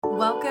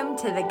Welcome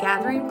to the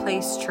Gathering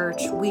Place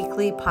Church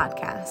Weekly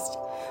Podcast.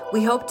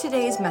 We hope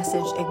today's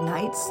message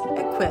ignites,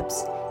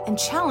 equips, and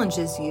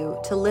challenges you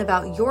to live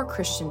out your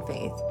Christian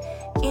faith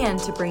and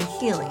to bring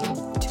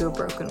healing to a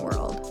broken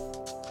world.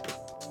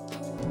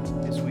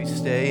 As we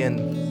stay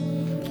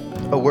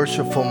in a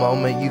worshipful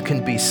moment, you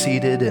can be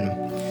seated, and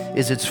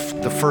as it's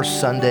the first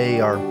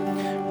Sunday, our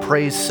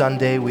Praise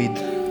Sunday, we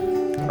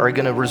are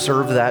going to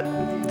reserve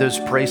those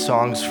praise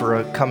songs for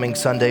a coming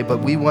Sunday, but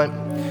we want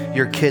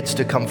your kids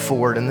to come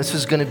forward, and this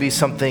is going to be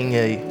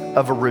something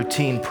of a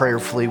routine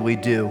prayerfully we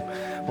do,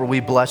 where we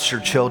bless your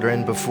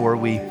children before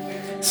we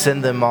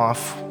send them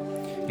off,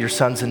 your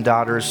sons and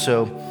daughters.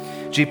 So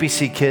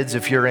GPC kids,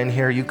 if you're in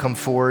here, you come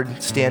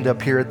forward, stand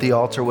up here at the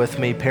altar with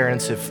me.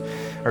 Parents,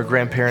 or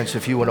grandparents,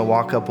 if you want to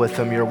walk up with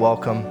them, you're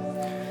welcome.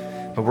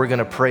 But we're going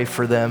to pray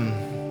for them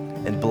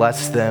and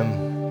bless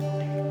them.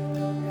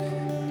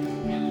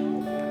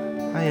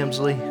 Hi,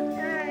 Emsley.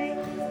 Hi.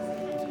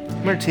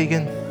 Come here,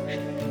 Tegan.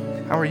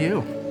 How are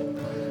you?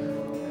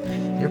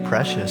 You're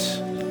precious.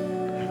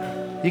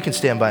 You can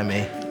stand by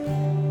me.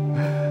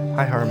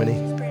 Hi, Harmony.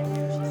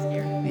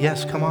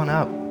 Yes, come on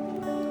up.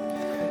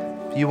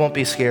 You won't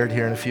be scared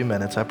here in a few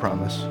minutes, I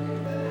promise.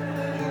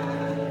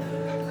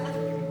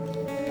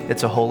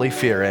 It's a holy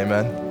fear,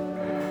 amen.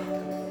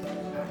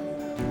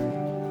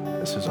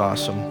 This is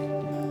awesome.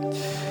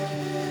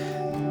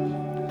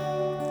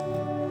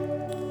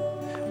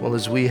 Well,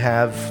 as we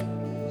have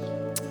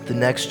the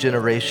next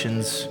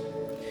generations,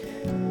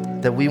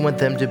 that we want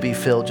them to be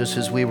filled, just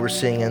as we were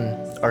singing,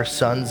 our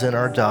sons and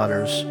our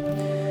daughters,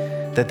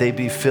 that they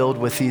be filled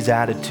with these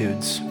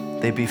attitudes.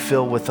 They be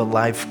filled with the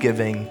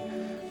life-giving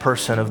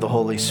person of the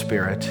Holy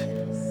Spirit,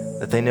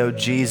 that they know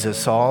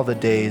Jesus all the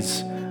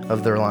days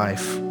of their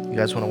life. You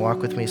guys want to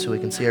walk with me so we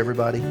can see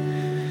everybody?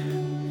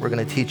 We're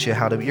going to teach you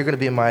you're going to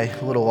be my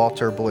little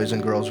altar boys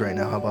and girls right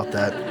now. How about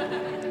that?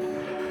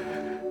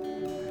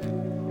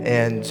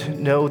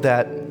 And know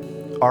that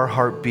our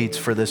heart beats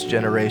for this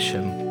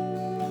generation.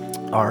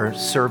 Our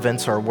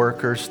servants, our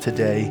workers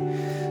today,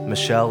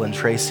 Michelle and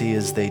Tracy,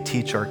 as they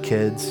teach our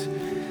kids,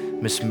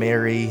 Miss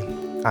Mary,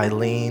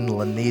 Eileen,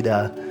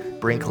 Lanita,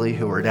 Brinkley,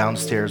 who are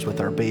downstairs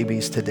with our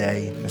babies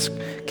today, Miss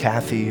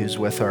Kathy, who's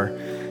with our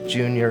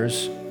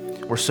juniors.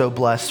 We're so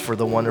blessed for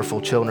the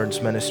wonderful children's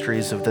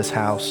ministries of this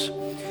house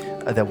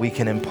that we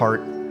can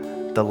impart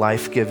the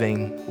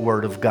life-giving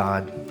Word of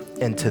God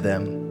into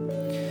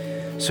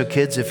them. So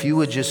kids, if you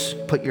would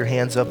just put your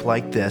hands up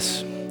like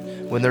this,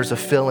 when there's a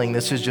filling,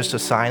 this is just a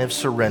sign of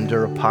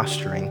surrender, of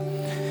posturing.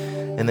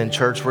 And then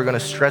church, we're going to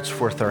stretch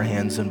forth our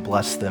hands and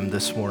bless them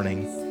this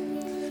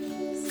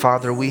morning.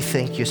 Father, we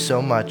thank you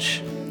so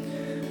much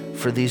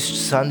for these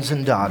sons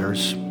and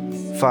daughters.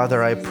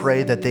 Father, I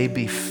pray that they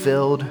be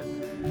filled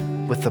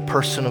with the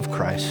person of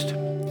Christ.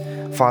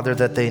 Father,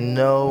 that they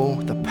know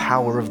the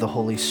power of the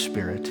Holy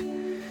Spirit.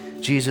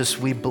 Jesus,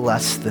 we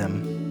bless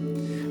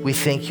them. We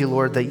thank you,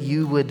 Lord, that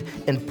you would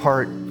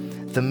impart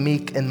the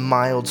meek and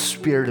mild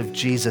spirit of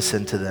Jesus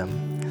into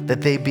them,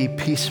 that they be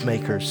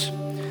peacemakers.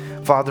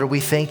 Father,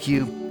 we thank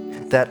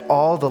you that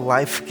all the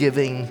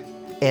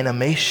life-giving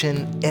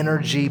animation,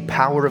 energy,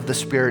 power of the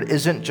Spirit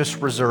isn't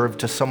just reserved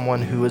to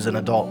someone who is an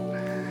adult,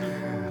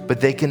 but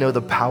they can know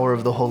the power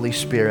of the Holy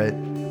Spirit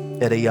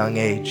at a young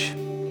age.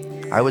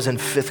 I was in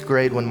 5th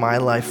grade when my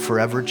life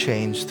forever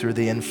changed through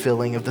the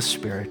infilling of the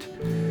Spirit.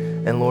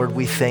 And Lord,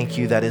 we thank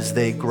you that as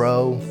they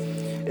grow,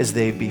 as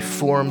they be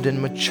formed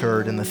and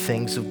matured in the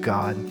things of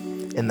God,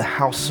 in the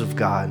house of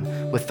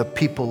God, with the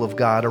people of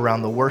God,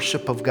 around the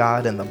worship of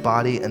God and the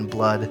body and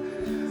blood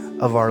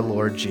of our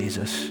Lord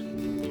Jesus.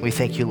 We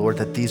thank you, Lord,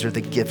 that these are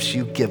the gifts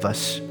you give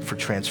us for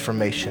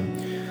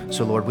transformation.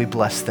 So, Lord, we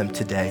bless them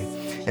today.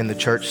 And the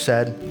church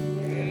said,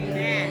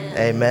 Amen.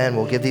 Amen.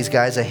 We'll give these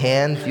guys a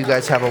hand. You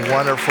guys have a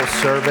wonderful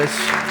service.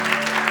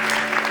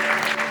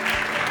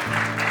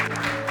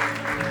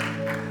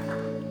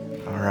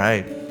 All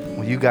right.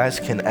 Well, you guys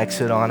can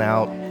exit on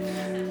out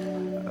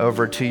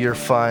over to your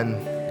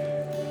fun.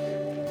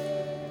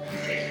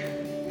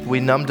 We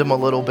numbed them a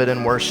little bit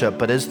in worship,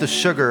 but as the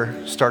sugar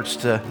starts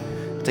to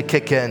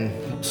kick in,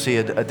 you'll see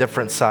a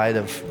different side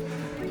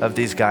of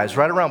these guys.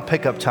 Right around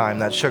pickup time,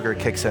 that sugar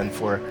kicks in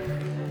for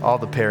all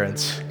the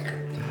parents.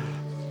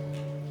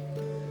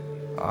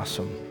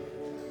 Awesome.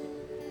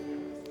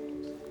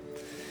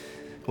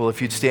 Well,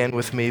 if you'd stand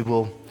with me,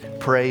 we'll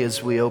pray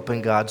as we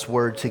open God's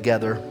Word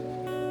together.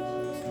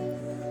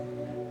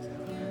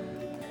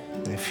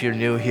 If you're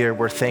new here,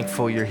 we're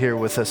thankful you're here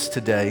with us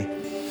today.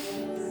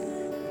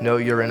 Know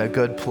you're in a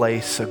good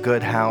place, a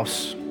good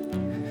house,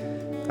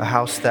 a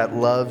house that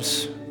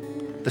loves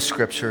the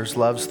Scriptures,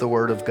 loves the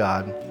Word of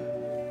God.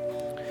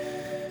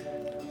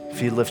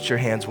 If you lift your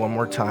hands one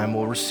more time,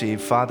 we'll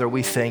receive. Father,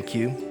 we thank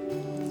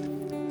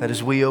you that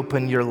as we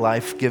open your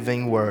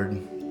life-giving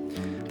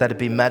Word, that it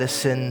be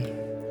medicine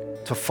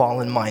to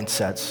fallen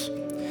mindsets.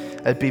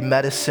 It'd be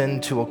medicine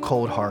to a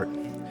cold heart.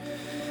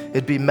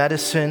 It'd be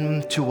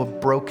medicine to a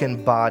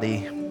broken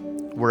body,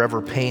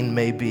 wherever pain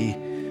may be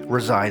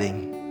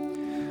residing.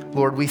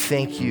 Lord, we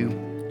thank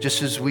you,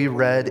 just as we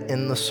read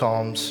in the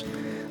Psalms,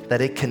 that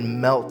it can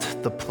melt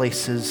the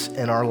places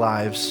in our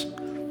lives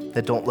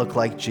that don't look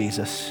like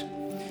Jesus.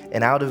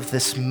 And out of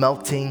this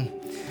melting,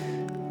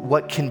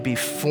 what can be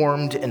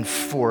formed and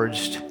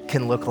forged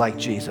can look like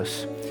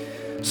Jesus.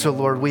 So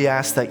Lord, we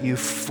ask that you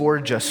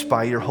forge us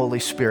by your Holy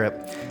Spirit,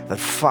 that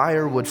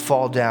fire would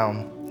fall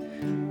down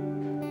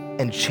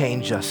and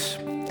change us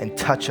and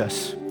touch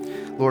us.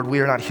 Lord, we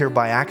are not here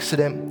by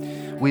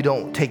accident. We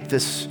don't take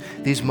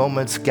these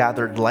moments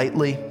gathered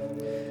lightly.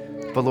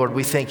 But Lord,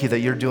 we thank you that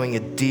you're doing a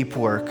deep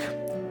work,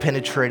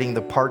 penetrating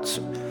the parts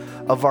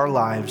of our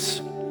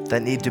lives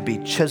that need to be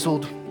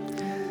chiseled,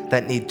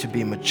 that need to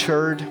be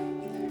matured,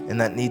 and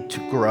that need to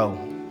grow.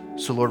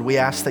 So Lord, we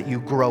ask that you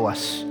grow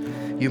us,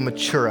 you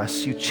mature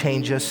us, you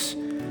change us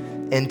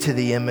into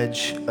the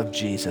image of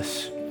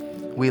Jesus.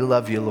 We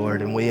love you,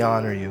 Lord, and we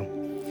honor you.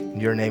 In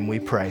your name we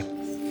pray.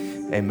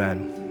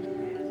 Amen.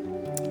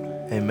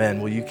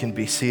 Amen. Well, you can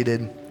be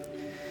seated.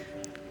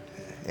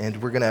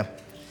 And we're going to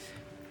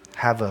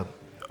have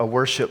a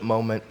worship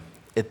moment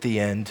at the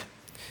end.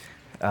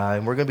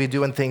 And we're going to be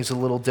doing things a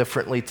little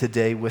differently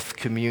today with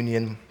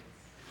communion.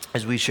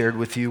 As we shared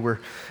with you, we're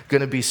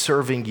going to be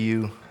serving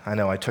you. I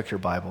know I took your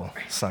Bible.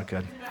 It's not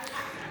good.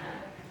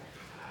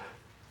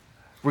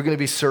 We're going to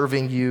be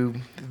serving you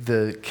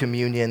the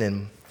communion,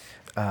 and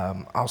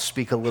I'll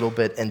speak a little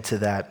bit into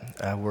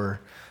that,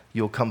 where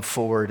you'll come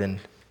forward and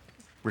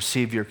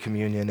receive your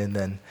communion and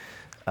then,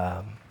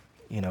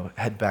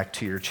 head back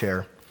to your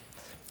chair.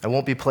 I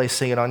won't be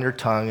placing it on your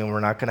tongue, and we're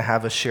not going to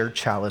have a shared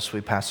chalice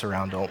we pass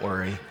around, don't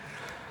worry.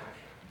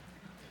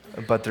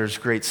 But there's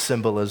great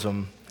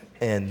symbolism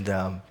in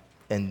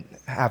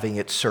having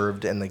it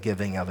served and the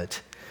giving of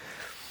it.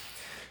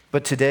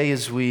 But today,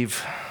 as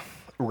we've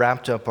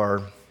wrapped up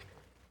our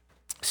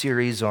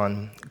series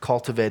on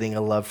cultivating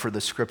a love for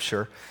the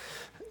Scripture,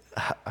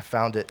 I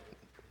found it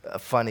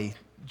funny.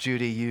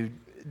 Judy, you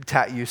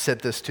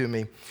said this to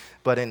me,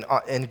 but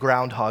in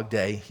Groundhog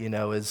Day,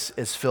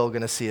 is Phil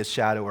going to see his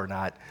shadow or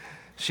not?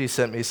 She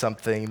sent me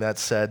something that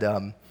said,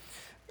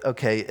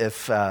 okay,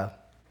 if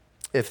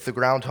the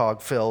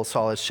groundhog Phil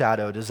saw his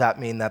shadow, does that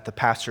mean that the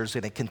pastor is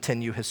going to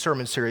continue his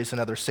sermon series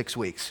another 6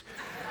 weeks?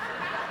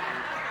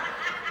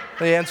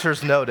 The answer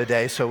is no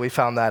today, so we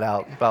found that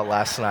out about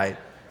last night.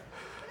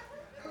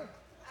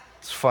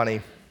 It's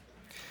funny.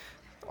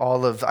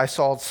 I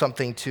saw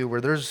something too where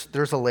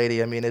there's a lady,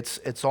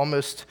 it's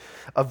almost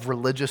of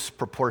religious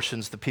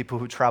proportions, the people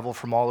who travel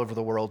from all over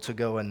the world to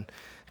go and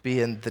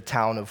be in the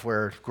town of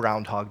where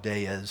Groundhog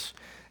Day is.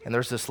 And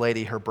there's this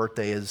lady, her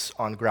birthday is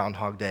on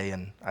Groundhog Day,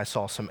 and I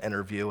saw some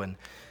interview, and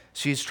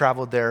she's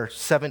traveled there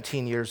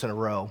 17 years in a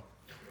row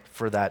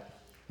for that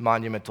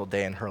monumental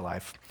day in her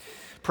life.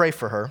 Pray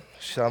for her.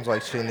 She sounds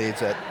like she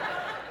needs it.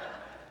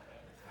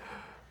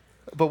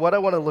 But what I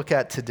want to look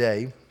at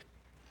today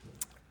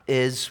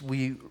is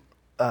we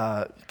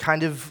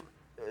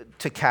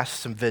to cast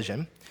some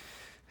vision,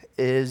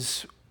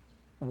 is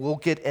we'll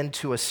get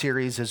into a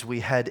series as we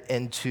head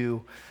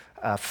into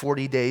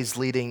 40 days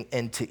leading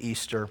into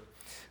Easter.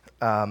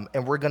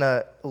 And we're going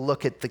to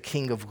look at the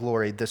King of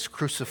Glory, this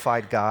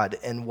crucified God,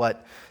 and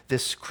what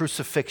this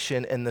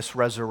crucifixion and this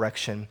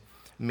resurrection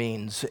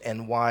means,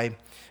 and why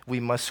we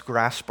must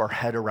grasp our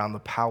head around the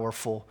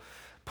powerful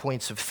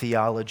points of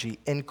theology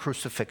in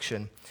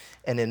crucifixion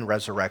and in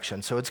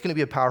resurrection. So it's going to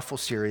be a powerful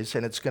series,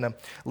 and it's going to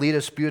lead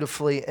us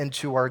beautifully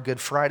into our Good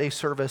Friday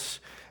service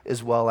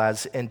as well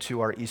as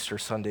into our Easter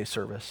Sunday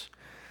service.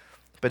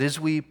 But as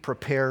we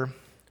prepare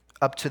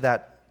up to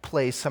that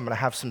place, I'm going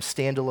to have some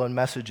standalone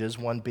messages,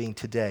 one being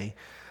today,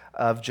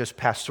 of just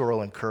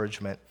pastoral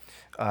encouragement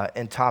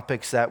and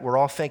topics that we're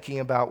all thinking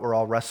about, we're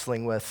all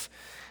wrestling with,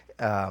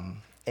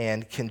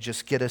 and can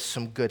just get us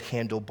some good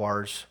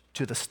handlebars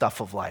to the stuff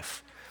of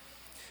life.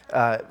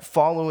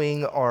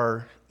 Following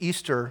our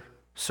Easter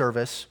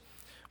service,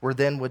 we're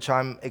then, which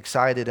I'm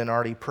excited and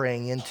already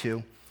praying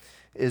into,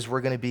 is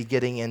we're going to be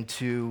getting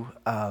into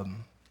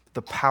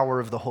the power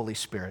of the Holy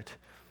Spirit.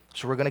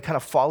 So we're going to kind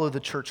of follow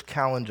the church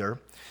calendar.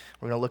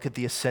 We're going to look at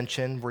the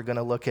ascension. We're going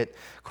to look at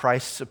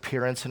Christ's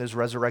appearance in his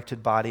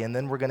resurrected body. And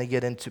then we're going to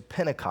get into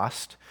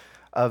Pentecost,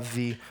 of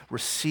the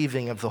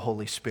receiving of the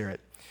Holy Spirit.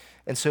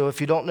 And so if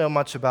you don't know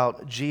much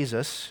about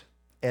Jesus,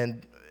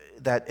 and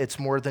that it's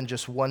more than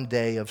just one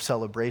day of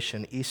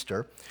celebration,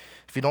 Easter,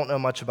 if you don't know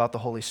much about the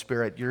Holy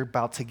Spirit, you're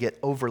about to get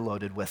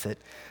overloaded with it.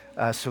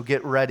 So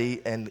get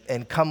ready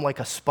and come like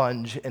a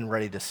sponge and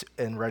ready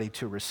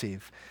to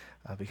receive,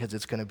 because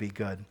it's going to be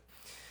good.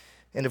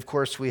 And of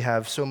course, we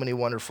have so many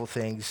wonderful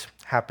things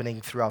happening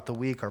throughout the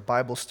week. Our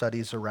Bible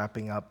studies are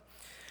wrapping up,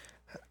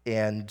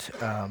 and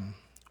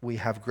we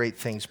have great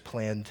things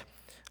planned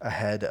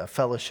ahead. A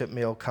fellowship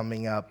meal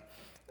coming up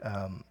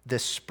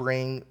this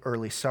spring,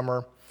 early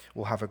summer.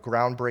 We'll have a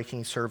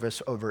groundbreaking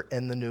service over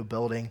in the new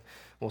building.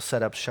 We'll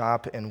set up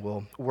shop and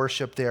we'll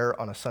worship there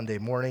on a Sunday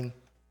morning.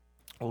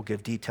 We'll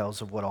give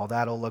details of what all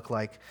that'll look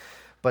like,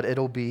 but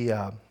it'll be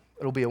a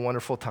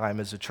wonderful time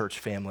as a church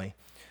family,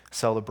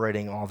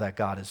 celebrating all that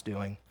God is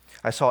doing.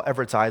 I saw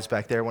Everett's eyes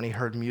back there when he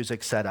heard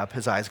music set up.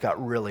 His eyes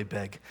got really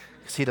big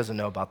because he doesn't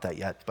know about that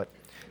yet, but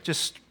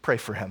just pray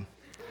for him.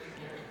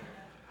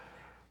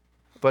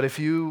 But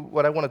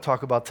what I want to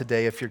talk about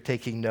today, if you're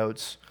taking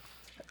notes,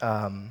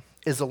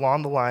 is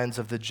along the lines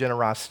of the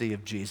generosity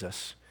of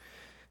Jesus.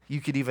 You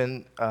could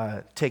even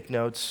take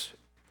notes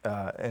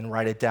and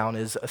write it down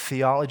as a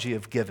theology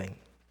of giving.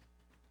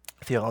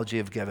 Theology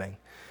of giving.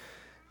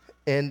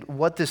 And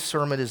what this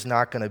sermon is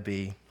not going to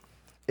be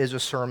is a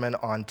sermon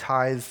on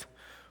tithe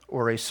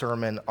or a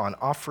sermon on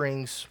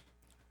offerings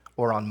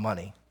or on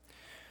money.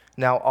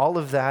 Now, all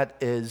of that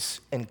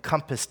is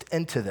encompassed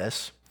into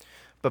this,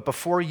 but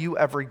before you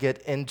ever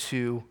get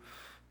into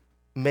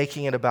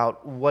making it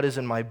about what is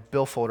in my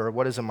billfold or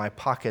what is in my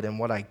pocket and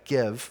what I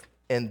give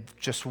in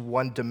just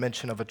one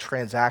dimension of a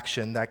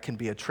transaction that can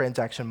be a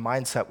transaction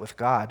mindset with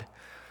God,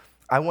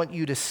 I want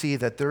you to see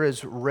that there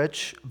is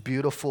rich,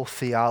 beautiful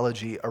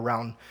theology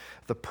around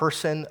the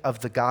person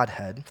of the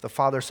Godhead, the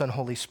Father, Son,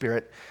 Holy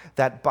Spirit,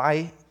 that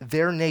by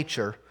their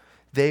nature,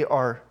 they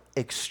are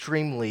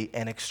extremely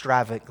and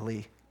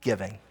extravagantly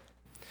giving.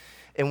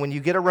 And when you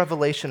get a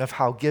revelation of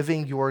how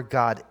giving your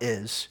God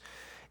is,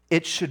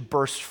 it should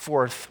burst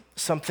forth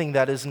something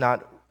that is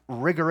not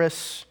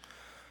rigorous,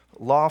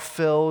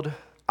 law-filled,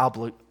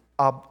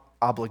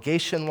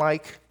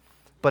 obligation-like,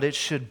 but it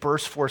should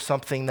burst forth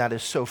something that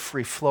is so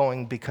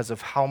free-flowing because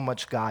of how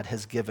much God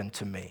has given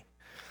to me.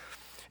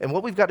 And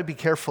what we've got to be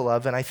careful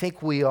of, and I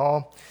think we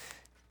all,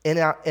 in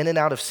and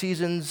out of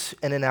seasons,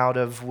 in and out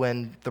of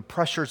when the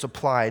pressure's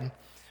applied,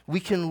 we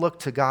can look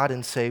to God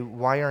and say,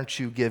 why aren't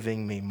you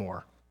giving me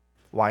more?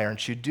 Why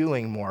aren't you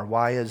doing more?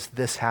 Why is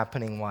this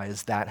happening? Why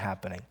is that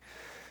happening?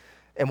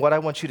 And what I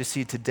want you to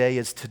see today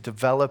is to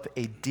develop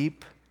a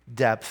deep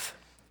depth,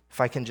 if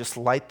I can just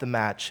light the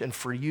match, and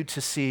for you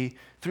to see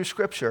through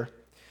Scripture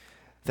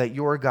that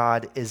your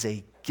God is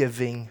a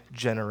giving,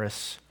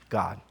 generous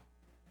God.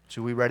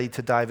 So are we ready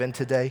to dive in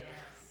today?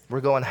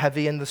 We're going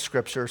heavy in the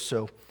Scripture,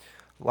 so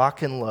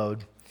lock and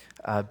load,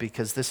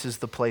 because this is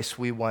the place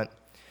we want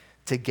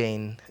to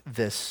gain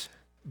this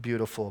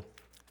beautiful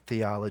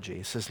theology.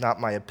 This is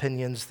not my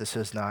opinions. This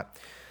is not,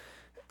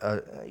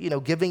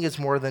 giving is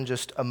more than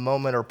just a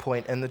moment or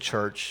point in the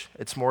church.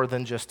 It's more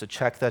than just a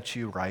check that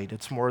you write.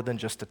 It's more than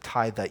just a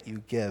tithe that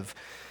you give.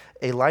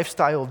 A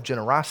lifestyle of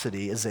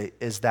generosity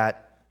is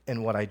that,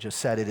 in what I just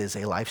said, it is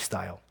a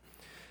lifestyle.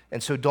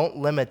 And so don't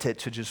limit it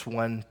to just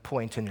one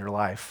point in your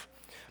life,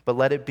 but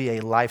let it be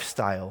a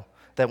lifestyle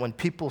that when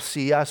people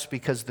see us,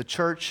 because the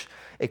church,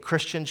 a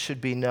Christian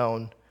should be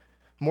known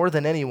more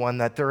than anyone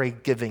that they're a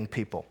giving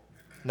people.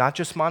 Not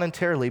just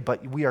monetarily,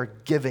 but we are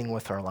giving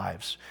with our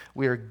lives.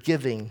 We are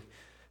giving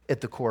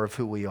at the core of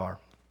who we are.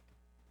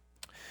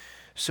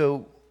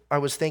 So I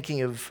was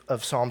thinking of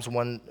Psalms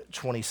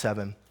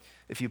 127.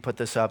 If you put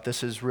this up,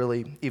 this is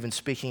really even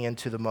speaking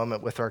into the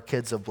moment with our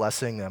kids of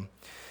blessing them.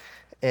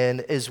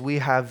 And as we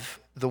have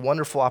the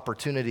wonderful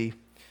opportunity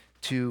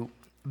to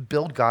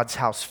build God's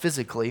house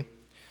physically,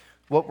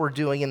 what we're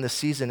doing in this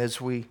season is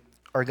we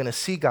are going to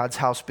see God's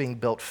house being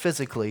built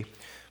physically,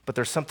 but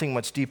there's something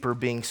much deeper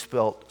being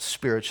built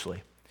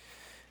spiritually.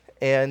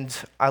 And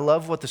I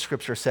love what the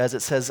Scripture says. It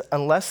says,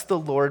 unless the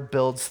Lord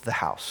builds the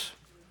house.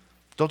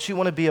 Don't you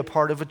want to be a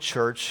part of a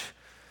church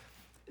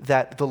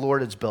that the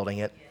Lord is building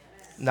it,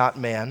 not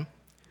man,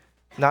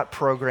 not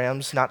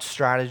programs, not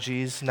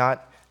strategies,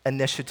 not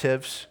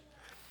initiatives?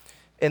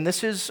 And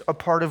this is a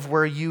part of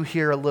where you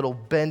hear a little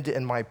bend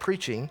in my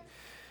preaching,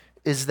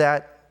 is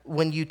that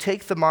when you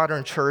take the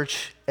modern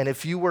church, and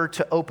if you were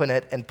to open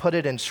it and put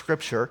it in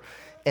Scripture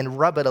and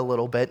rub it a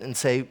little bit and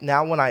say,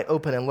 now when I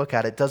open and look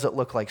at it, does it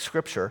look like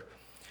Scripture?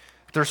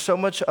 There's so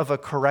much of a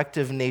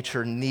corrective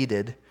nature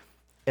needed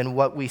in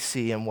what we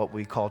see and what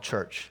we call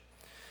church.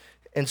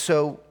 And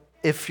so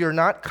if you're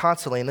not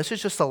constantly, and this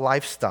is just a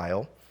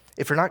lifestyle,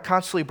 if you're not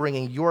constantly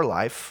bringing your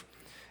life,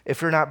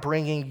 if you're not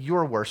bringing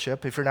your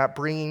worship, if you're not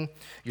bringing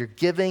your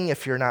giving,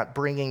 if you're not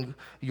bringing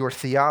your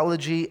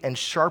theology and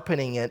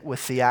sharpening it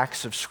with the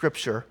acts of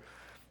Scripture,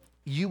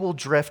 you will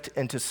drift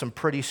into some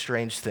pretty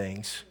strange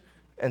things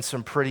and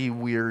some pretty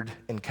weird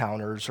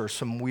encounters or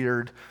some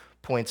weird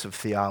points of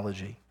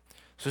theology.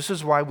 So this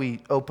is why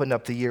we opened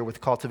up the year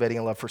with cultivating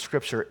a love for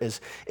Scripture,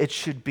 is it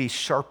should be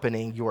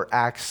sharpening your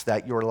acts,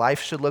 that your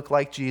life should look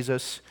like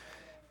Jesus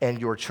and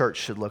your church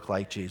should look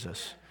like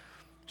Jesus.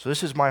 So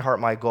this is my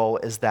heart, my goal,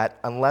 is that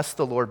unless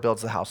the Lord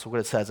builds the house, so what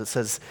it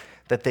says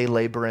that they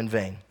labor in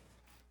vain.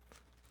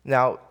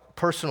 Now,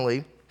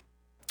 personally,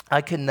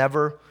 I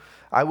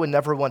would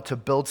never want to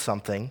build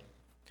something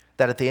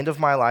that at the end of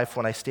my life,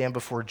 when I stand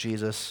before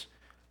Jesus,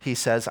 he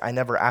says, I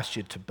never asked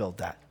you to build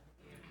that.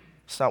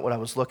 It's not what I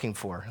was looking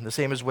for. And the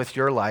same is with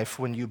your life.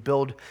 When you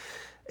build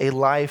a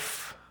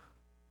life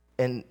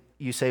and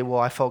you say, well,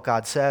 I felt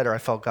God said, or I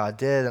felt God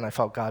did, and I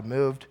felt God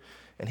moved,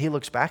 and he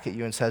looks back at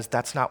you and says,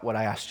 that's not what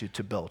I asked you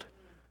to build.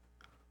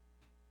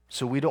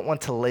 So we don't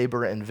want to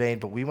labor in vain,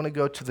 but we want to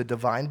go to the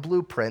divine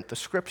blueprint, the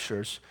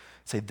Scriptures,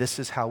 say this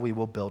is how we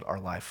will build our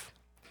life.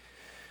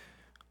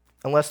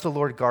 Unless the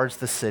Lord guards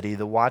the city,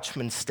 the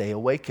watchmen stay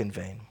awake in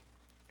vain.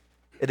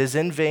 It is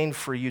in vain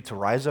for you to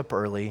rise up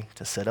early,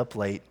 to sit up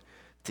late,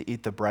 to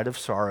eat the bread of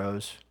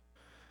sorrows,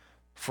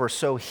 for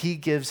so he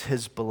gives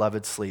his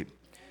beloved sleep.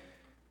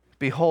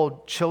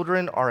 Behold,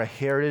 children are a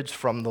heritage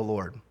from the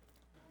Lord.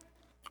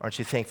 Aren't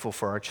you thankful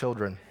for our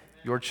children,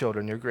 your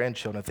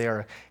grandchildren? They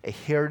are a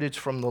heritage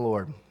from the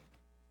Lord.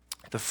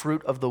 The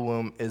fruit of the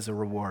womb is a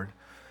reward.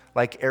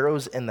 Like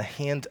arrows in the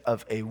hand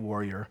of a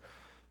warrior,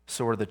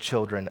 so are the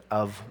children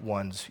of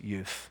one's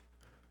youth.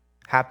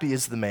 Happy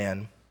is the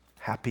man,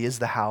 happy is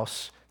the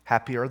house,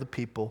 happy are the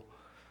people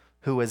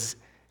who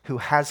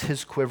has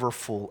his quiver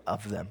full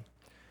of them.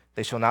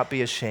 They shall not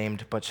be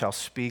ashamed, but shall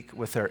speak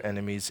with their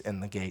enemies in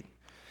the gate.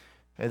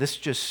 Now, this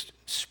just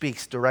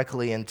speaks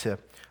directly into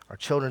our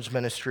children's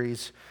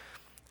ministries,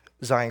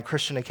 Zion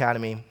Christian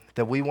Academy,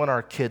 that we want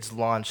our kids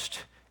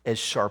launched as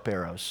sharp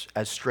arrows,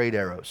 as straight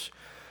arrows,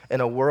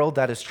 in a world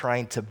that is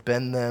trying to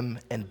bend them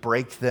and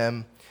break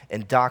them,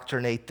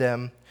 indoctrinate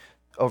them,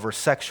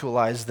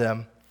 over-sexualize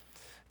them.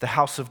 The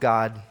house of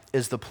God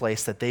is the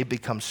place that they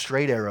become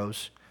straight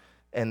arrows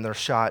and they're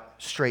shot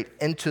straight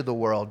into the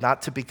world,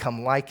 not to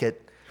become like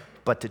it,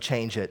 but to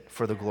change it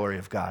for the glory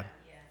of God.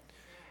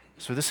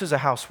 So this is a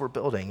house we're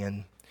building,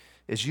 and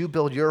as you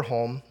build your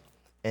home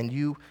and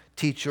you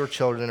teach your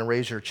children and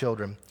raise your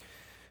children,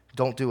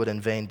 don't do it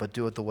in vain, but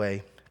do it the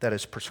way that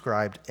is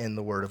prescribed in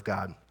the Word of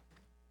God.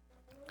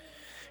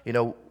 You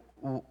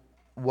know,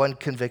 one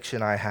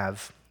conviction I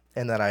have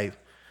and that I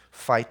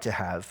fight to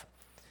have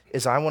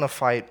is I want to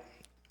fight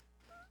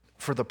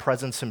for the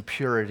presence and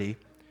purity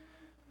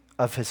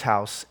of his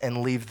house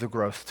and leave the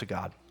growth to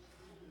God.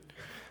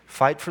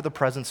 Fight for the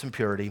presence and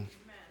purity,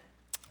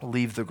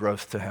 leave the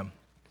growth to him.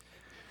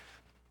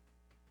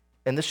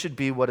 And this should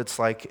be what it's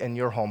like in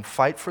your home.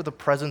 Fight for the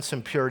presence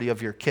and purity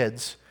of your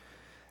kids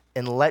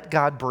and let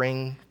God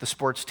bring the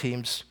sports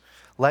teams,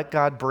 let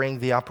God bring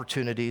the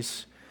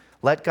opportunities,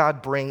 let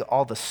God bring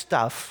all the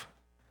stuff,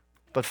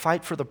 but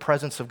fight for the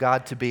presence of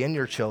God to be in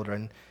your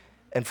children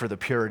and for the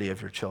purity of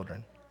your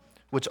children,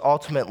 which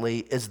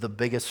ultimately is the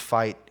biggest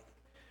fight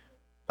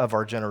of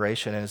our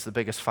generation and is the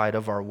biggest fight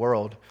of our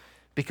world,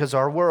 because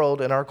our world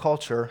and our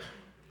culture,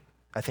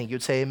 I think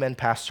you'd say amen,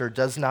 Pastor,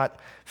 does not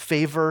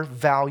favor,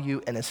 value,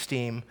 and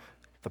esteem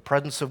the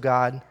presence of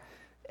God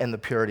and the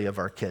purity of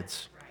our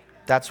kids.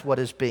 That's what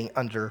is being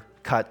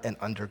undercut and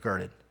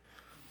undergirded.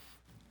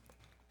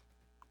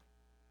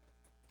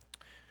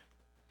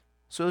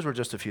 So those were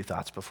just a few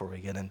thoughts before we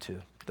get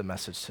into the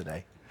message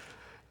today.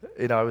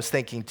 You know, I was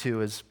thinking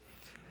too, is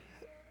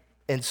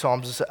in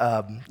Psalms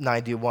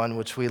 91,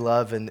 which we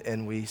love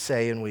and we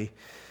say and we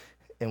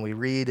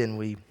read and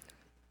we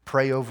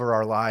pray over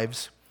our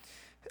lives,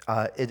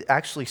 it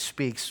actually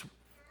speaks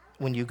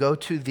when you go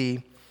to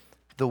the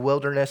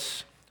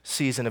wilderness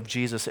season of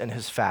Jesus and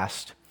his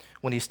fast,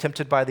 when he's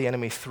tempted by the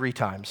enemy 3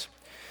 times,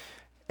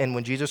 and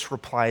when Jesus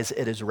replies,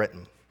 "It is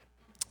written."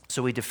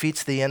 So he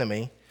defeats the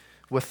enemy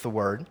with the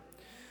word.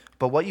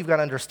 But what you've got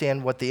to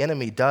understand, what the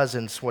enemy does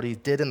and what he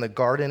did in the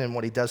garden and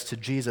what he does to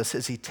Jesus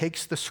is he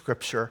takes the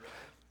scripture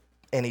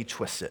and he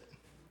twists it.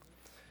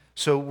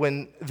 So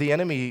when the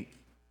enemy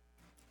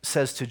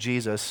says to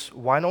Jesus,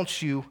 "Why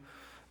don't you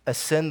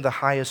ascend the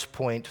highest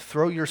point,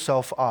 throw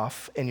yourself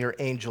off, and your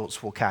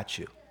angels will catch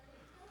you?"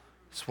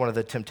 It's one of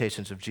the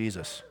temptations of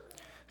Jesus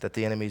that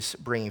the enemy's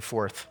bringing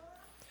forth.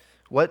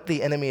 What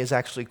the enemy is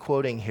actually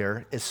quoting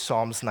here is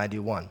Psalms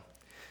 91.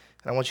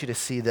 And I want you to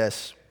see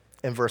this.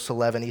 In verse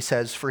 11, he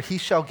says, "For he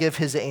shall give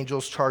his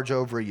angels charge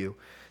over you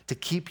to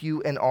keep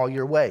you in all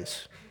your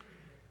ways.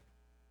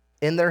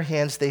 In their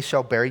hands they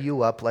shall bear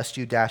you up, lest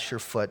you dash your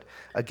foot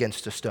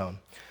against a stone."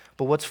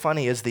 But what's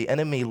funny is the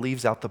enemy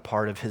leaves out the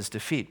part of his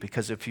defeat,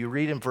 because if you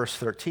read in verse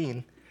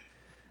 13,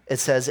 it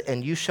says,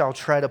 "And you shall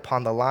tread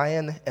upon the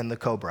lion and the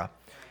cobra,"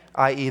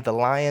 i.e. the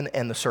lion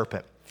and the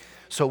serpent.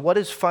 So what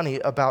is funny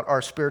about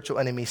our spiritual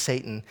enemy,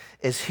 Satan,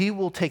 is he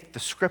will take the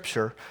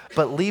scripture,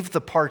 but leave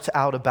the parts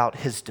out about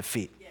his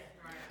defeat,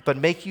 but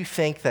make you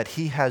think that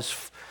he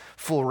has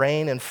full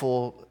reign and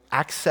full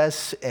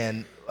access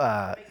and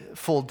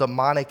full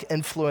demonic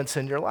influence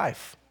in your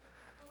life.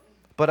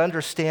 But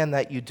understand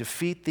that you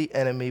defeat the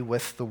enemy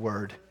with the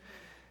word.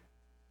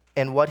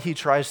 And what he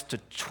tries to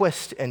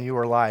twist in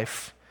your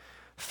life,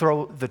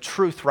 throw the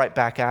truth right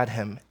back at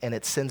him, and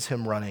it sends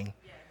him running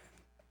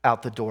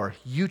out the door.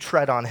 You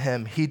tread on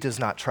him, he does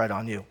not tread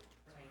on you.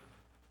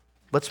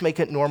 Let's make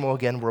it normal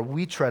again where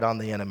we tread on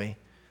the enemy,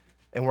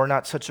 and we're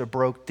not such a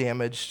broke,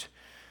 damaged,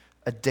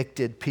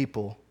 addicted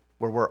people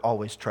where we're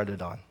always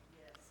treaded on.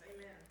 Yes,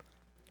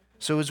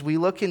 so as we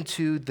look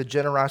into the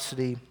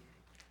generosity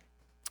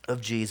of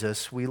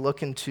Jesus, we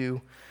look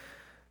into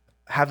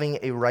having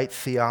a right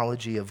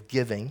theology of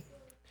giving.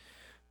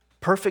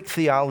 Perfect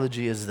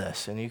theology is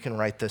this, and you can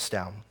write this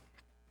down.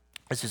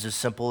 This is as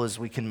simple as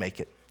we can make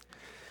it.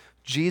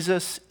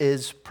 Jesus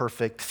is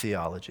perfect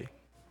theology.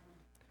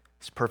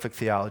 It's perfect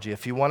theology.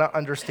 If you want to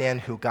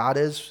understand who God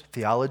is,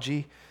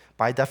 theology,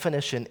 by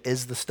definition,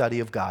 is the study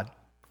of God.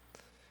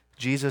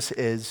 Jesus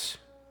is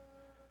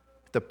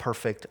the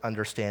perfect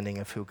understanding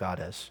of who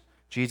God is.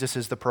 Jesus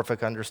is the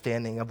perfect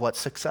understanding of what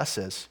success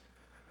is.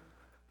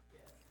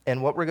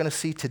 And what we're going to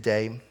see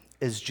today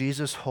is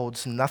Jesus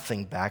holds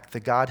nothing back. The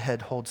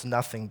Godhead holds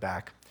nothing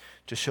back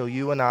to show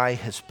you and I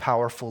his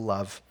powerful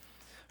love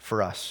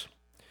for us.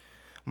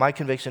 My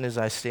conviction as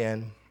I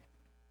stand,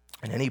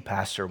 and any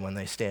pastor when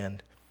they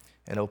stand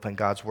and open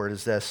God's word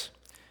is this,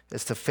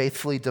 is to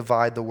faithfully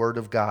divide the word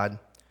of God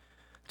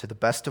to the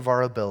best of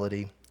our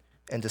ability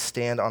and to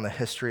stand on the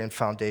history and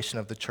foundation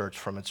of the church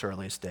from its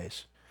earliest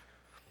days.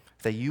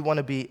 That you want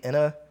to be in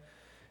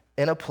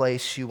a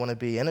place, you want to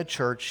be in a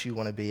church, you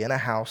want to be in a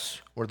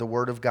house where the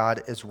word of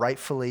God is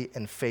rightfully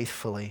and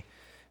faithfully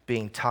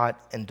being taught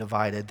and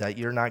divided, that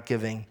you're not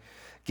given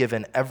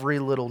every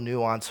little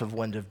nuance of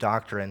wind of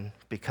doctrine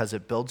because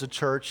it builds a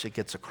church, it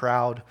gets a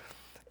crowd,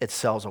 it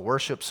sells a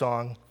worship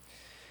song.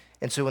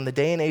 And so in the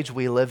day and age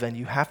we live in,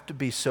 you have to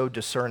be so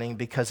discerning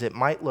because it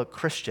might look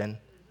Christian,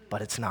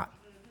 but it's not.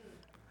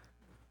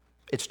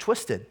 It's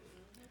twisted.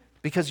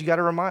 Because you got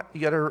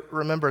to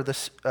remember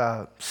this: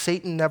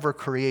 Satan never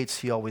creates;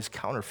 he always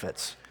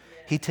counterfeits.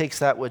 He takes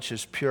that which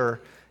is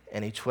pure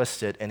and he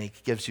twists it, and he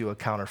gives you a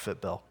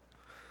counterfeit bill.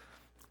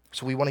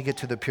 So we want to get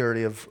to the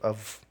purity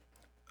of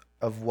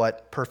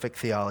what perfect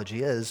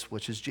theology is,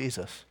 which is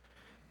Jesus,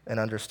 and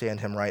understand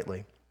him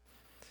rightly.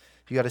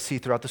 You got to see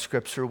throughout the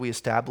scripture we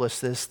establish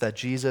this, that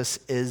Jesus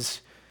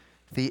is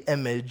the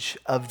image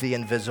of the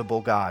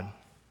invisible God.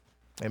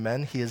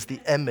 Amen. He is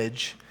the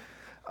image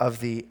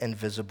of the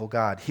invisible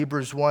God.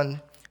 Hebrews 1,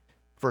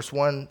 verse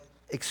 1,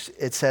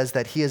 it says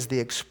that he is the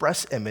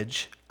express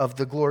image of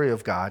the glory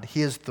of God.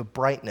 He is the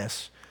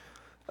brightness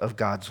of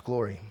God's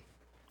glory.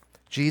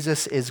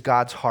 Jesus is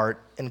God's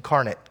heart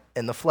incarnate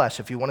in the flesh.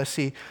 If you want to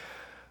see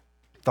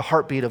the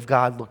heartbeat of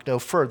God, look no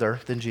further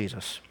than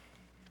Jesus.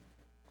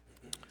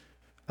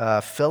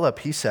 Philip,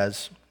 he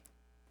says,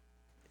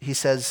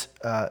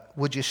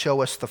 would you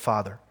show us the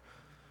Father?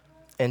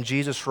 And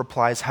Jesus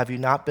replies, have you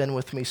not been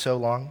with me so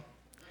long?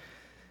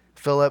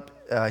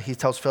 He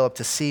tells Philip,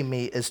 to see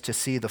me is to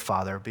see the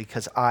Father,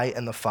 because I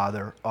and the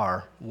Father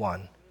are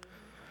one.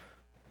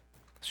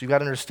 So you've got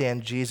to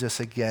understand Jesus,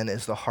 again,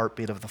 is the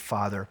heartbeat of the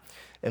Father.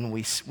 And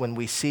when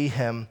we see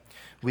him,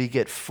 we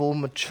get full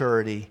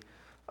maturity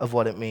of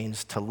what it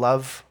means to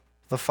love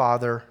the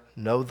Father,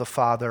 know the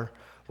Father,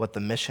 what the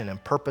mission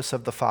and purpose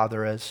of the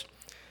Father is.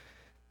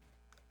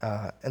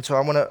 And so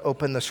I want to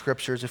open the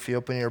scriptures, if you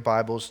open your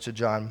Bibles, to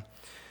John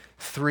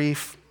 3,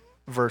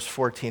 verse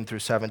 14 through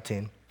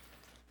 17.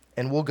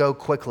 And we'll go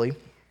quickly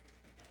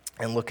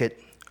and look at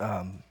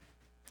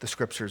the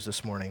scriptures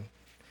this morning.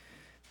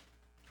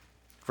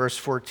 Verse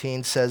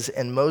 14 says,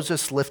 and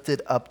Moses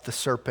lifted up the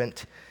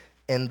serpent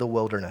in the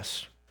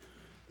wilderness.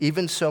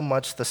 Even so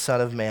much the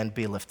Son of Man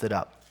be lifted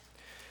up.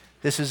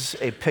 This is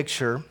a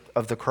picture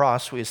of the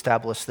cross. We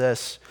established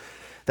this,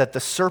 that the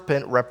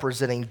serpent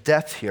representing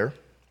death here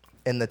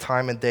in the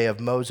time and day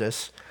of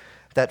Moses,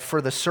 that for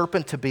the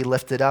serpent to be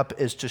lifted up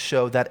is to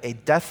show that a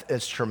death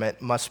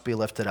instrument must be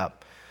lifted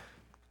up.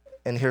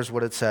 And here's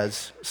what it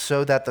says,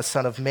 so that the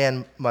Son of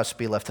Man must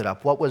be lifted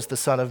up. What was the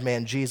Son of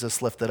Man,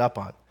 Jesus, lifted up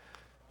on?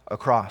 A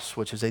cross,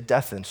 which is a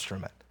death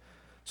instrument.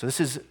 So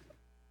this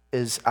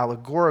is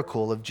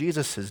allegorical of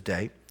Jesus'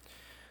 day,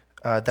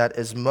 that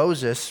as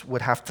Moses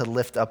would have to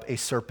lift up a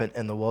serpent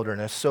in the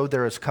wilderness, so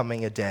there is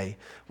coming a day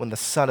when the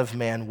Son of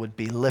Man would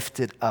be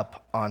lifted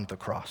up on the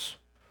cross.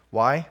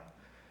 Why?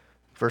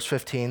 Verse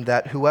 15,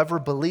 that whoever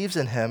believes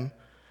in him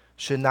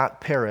should not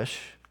perish,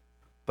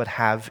 but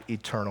have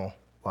eternal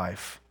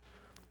life.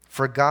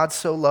 For God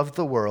so loved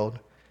the world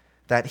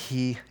that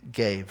he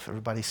gave,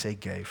 everybody say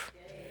gave,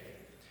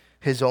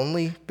 his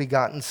only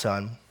begotten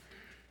Son,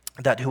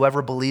 that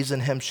whoever believes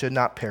in him should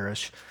not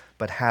perish,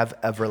 but have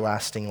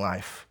everlasting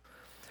life.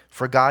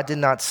 For God did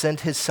not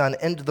send his Son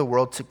into the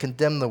world to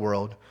condemn the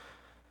world,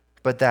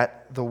 but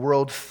that the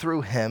world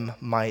through him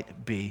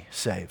might be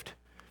saved.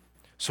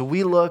 So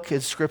we look,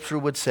 as Scripture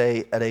would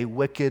say, at a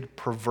wicked,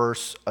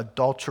 perverse,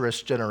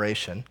 adulterous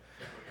generation.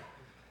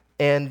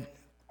 And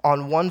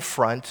on one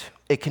front,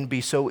 it can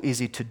be so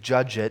easy to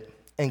judge it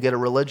and get a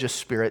religious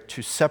spirit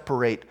to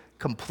separate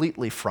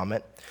completely from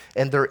it.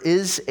 And there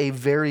is a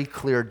very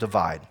clear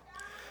divide.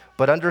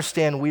 But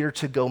understand, we are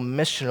to go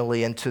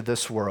missionally into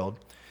this world,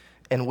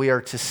 and we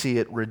are to see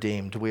it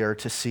redeemed. We are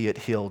to see it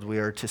healed. We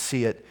are to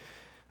see it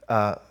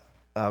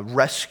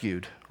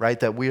rescued, right?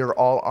 That we are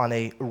all on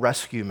a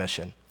rescue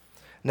mission.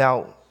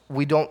 Now,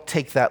 we don't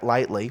take that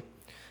lightly,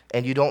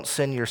 and you don't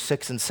send your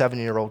 6- and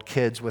 7-year-old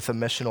kids with a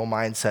missional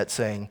mindset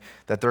saying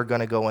that they're going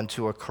to go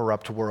into a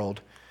corrupt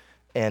world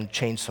and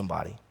change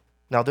somebody.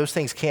 Now, those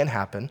things can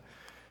happen,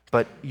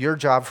 but your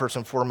job, first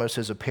and foremost,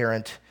 as a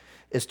parent,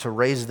 is to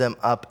raise them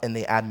up in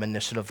the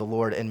admonition of the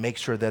Lord and make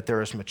sure that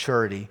there is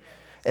maturity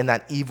and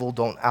that evil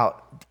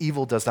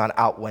does not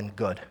outwin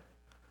good.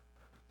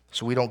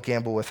 So we don't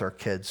gamble with our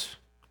kids.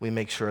 We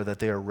make sure that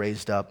they are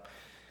raised up,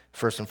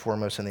 first and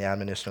foremost, in the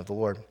admonition of the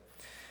Lord.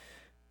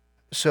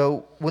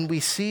 So when we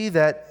see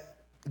that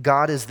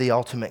God is the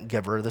ultimate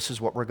giver, this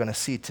is what we're going to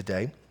see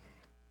today.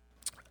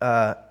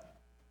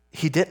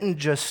 He didn't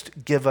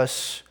just give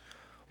us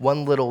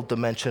one little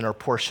dimension or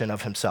portion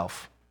of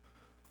himself.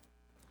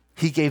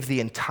 He gave the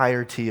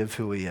entirety of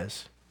who he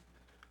is.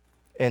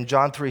 And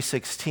John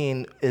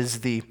 3:16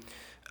 is the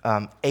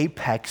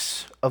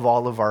apex of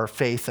all of our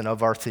faith and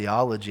of our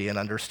theology and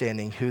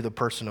understanding who the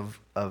person of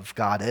of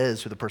God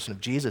is, who the person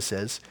of Jesus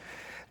is,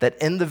 that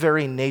in the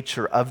very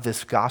nature of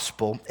this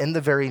gospel, in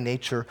the very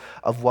nature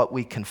of what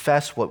we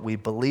confess, what we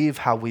believe,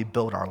 how we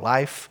build our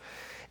life,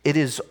 it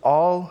is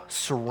all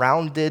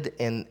surrounded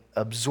and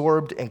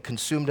absorbed and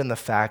consumed in the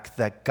fact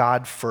that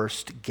God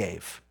first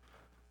gave.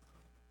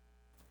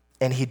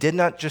 And he did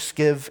not just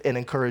give an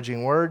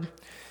encouraging word.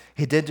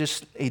 He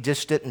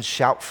just didn't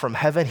shout from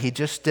heaven. He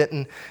just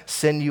didn't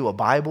send you a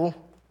Bible.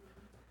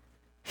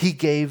 He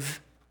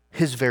gave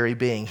his very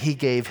being. He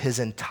gave his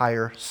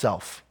entire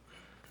self.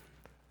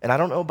 And I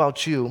don't know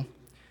about you,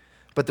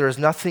 but there is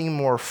nothing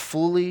more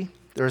fully,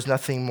 there is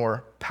nothing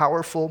more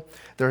powerful,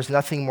 there is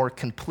nothing more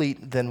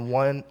complete than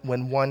when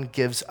one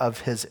gives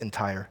of his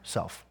entire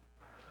self.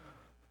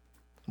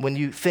 When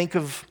you think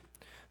of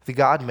the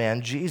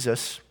God-man,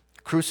 Jesus,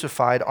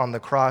 crucified on the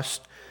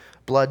cross,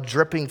 blood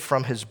dripping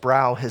from his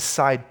brow, his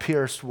side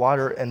pierced,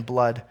 water and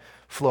blood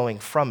flowing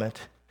from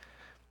it,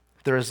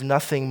 there is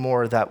nothing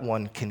more that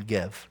one can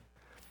give.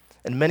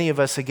 And many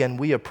of us, again,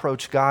 we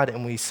approach God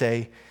and we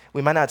say,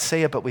 we might not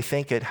say it, but we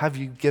think it, have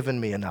you given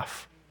me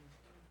enough?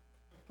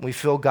 We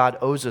feel God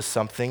owes us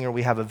something, or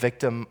we have a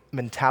victim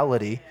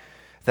mentality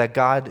that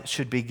God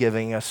should be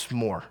giving us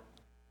more.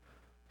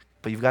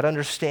 But you've got to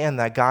understand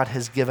that God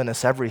has given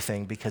us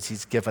everything because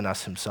he's given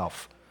us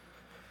himself.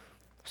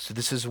 So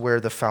this is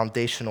where the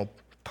foundational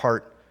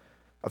part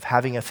of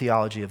having a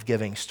theology of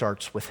giving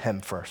starts with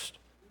him first.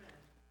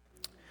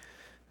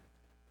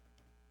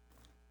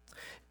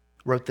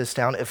 Wrote this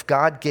down. If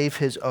God gave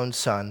his own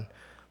son,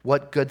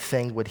 what good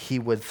thing would he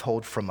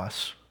withhold from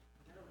us?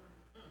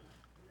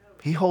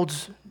 He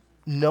holds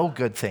no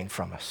good thing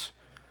from us.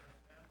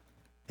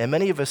 And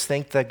many of us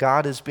think that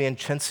God is being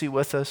chintzy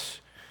with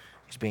us.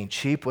 He's being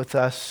cheap with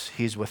us.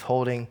 He's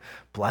withholding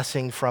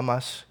blessing from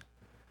us.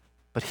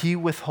 But he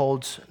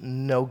withholds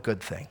no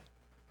good thing.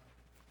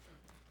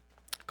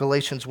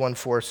 Galatians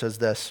 1:4 says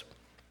this.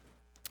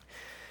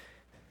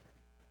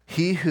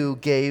 He who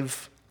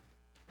gave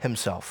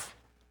himself,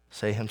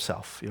 say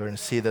himself. You're going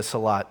to see this a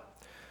lot.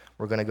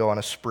 We're going to go on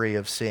a spree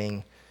of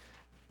seeing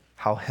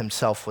how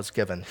himself was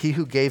given. He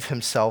who gave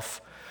himself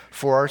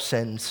for our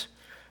sins,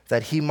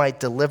 that he might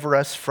deliver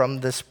us from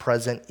this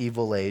present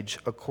evil age,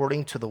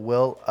 according to the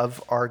will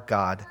of our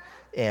God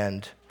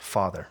and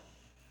Father.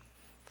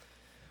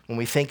 When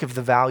we think of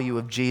the value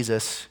of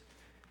Jesus,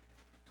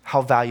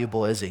 how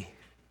valuable is he?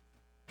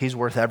 He's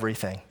worth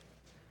everything.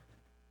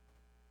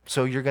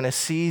 So you're going to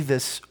see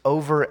this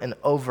over and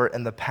over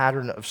in the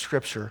pattern of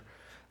Scripture,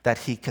 that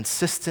he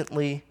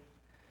consistently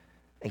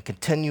and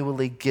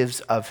continually gives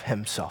of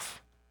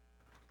himself.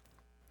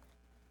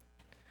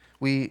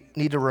 We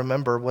need to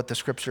remember what the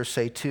Scriptures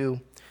say too,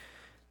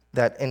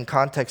 that in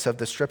context of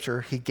the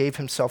Scripture, he gave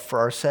himself for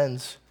our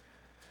sins,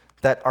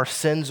 that our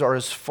sins are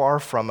as far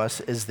from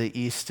us as the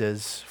east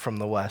is from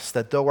the west,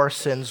 that though our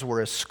sins were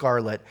as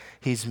scarlet,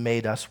 he's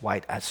made us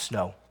white as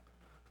snow,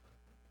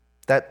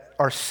 that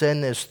our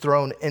sin is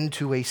thrown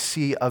into a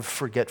sea of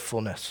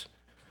forgetfulness.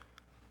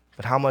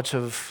 But how much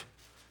of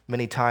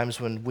many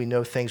times when we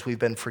know things we've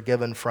been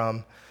forgiven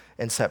from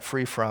and set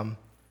free from,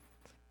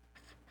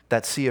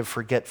 that sea of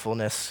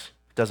forgetfulness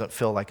doesn't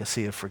feel like a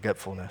sea of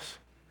forgetfulness.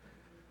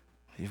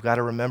 You've got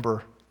to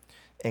remember,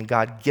 in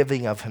God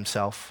giving of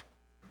himself,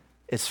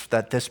 it's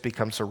that this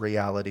becomes a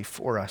reality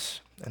for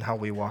us and how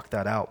we walk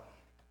that out.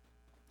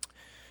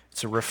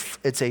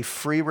 It's a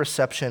free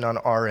reception on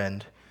our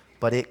end,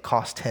 but it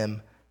cost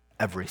him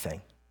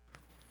everything.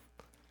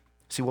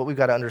 See, what we've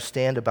got to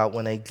understand about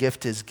when a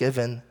gift is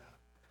given,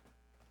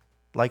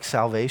 like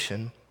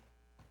salvation,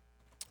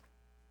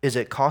 is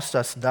it costs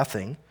us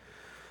nothing.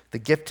 The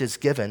gift is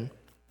given,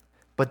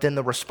 but then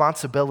the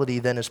responsibility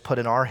then is put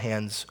in our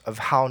hands of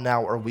how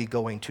now are we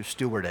going to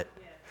steward it.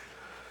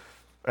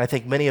 And I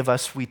think many of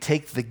us, we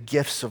take the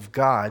gifts of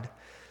God,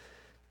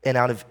 and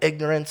out of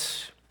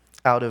ignorance,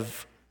 out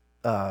of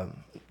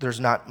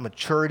there's not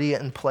maturity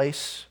in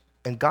place,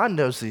 and God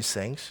knows these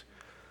things,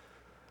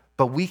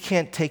 but we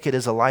can't take it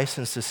as a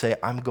license to say,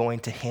 I'm going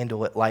to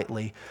handle it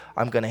lightly,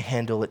 I'm going to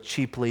handle it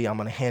cheaply, I'm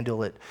going to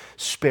handle it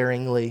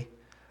sparingly,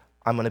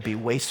 I'm going to be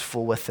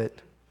wasteful with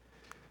it.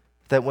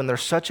 That when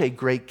there's such a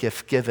great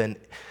gift given,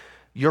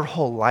 your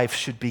whole life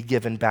should be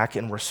given back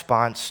in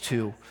response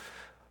to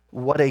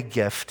what a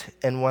gift.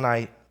 And when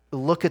I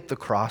look at the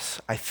cross,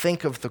 I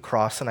think of the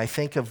cross and I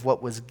think of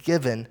what was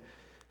given,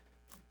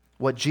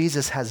 what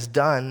Jesus has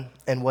done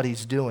and what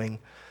he's doing,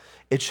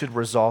 it should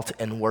result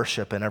in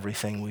worship in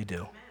everything we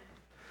do.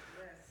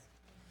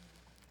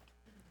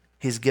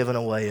 He's given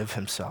away of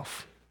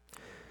himself.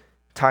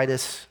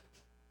 Ephesians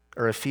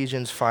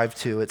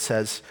 5:2, it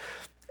says,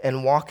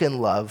 and walk in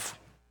love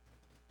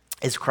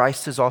as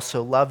Christ has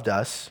also loved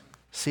us,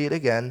 see it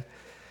again,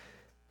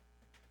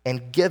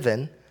 and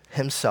given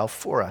himself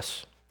for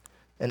us,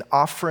 an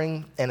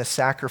offering and a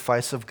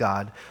sacrifice of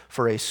God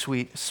for a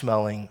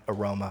sweet-smelling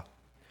aroma.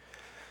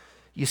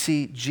 You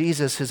see,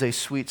 Jesus is a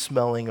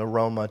sweet-smelling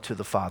aroma to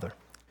the Father.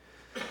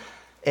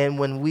 And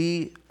when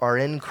we are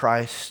in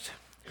Christ,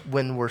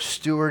 when we're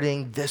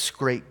stewarding this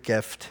great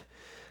gift,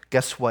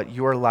 guess what?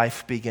 Your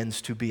life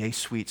begins to be a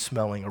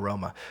sweet-smelling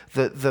aroma.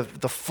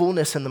 The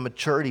fullness and the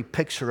maturity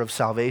picture of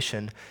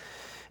salvation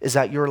is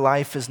that your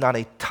life is not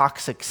a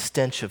toxic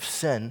stench of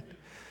sin,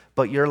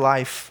 but your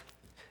life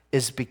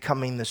is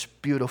becoming this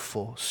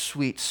beautiful,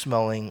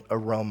 sweet-smelling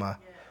aroma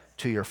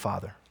to your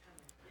Father.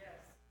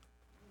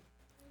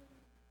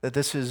 That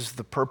this is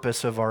the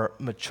purpose of our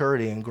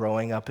maturity and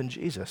growing up in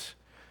Jesus.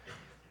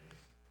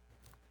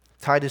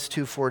 Titus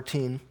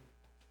 2:14,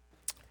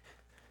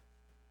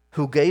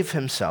 who gave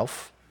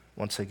himself,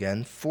 once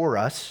again, for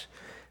us,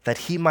 that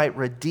he might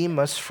redeem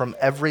us from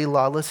every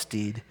lawless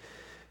deed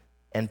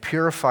and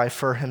purify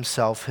for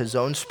himself his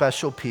own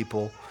special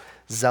people,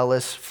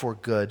 zealous for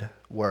good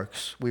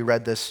works. We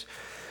read this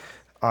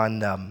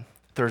on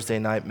Thursday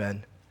night,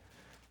 men,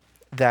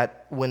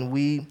 that when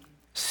we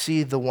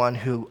see the one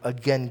who,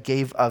 again,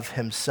 gave of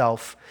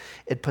himself,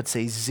 it puts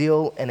a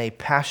zeal and a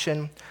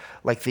passion,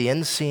 like the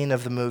end scene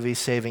of the movie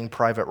Saving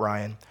Private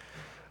Ryan.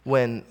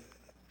 When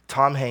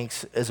Tom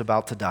Hanks is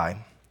about to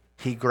die,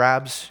 he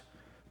grabs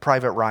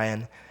Private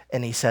Ryan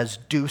and he says,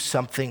 do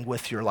something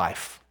with your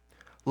life.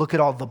 Look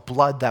at all the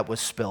blood that was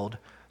spilled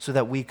so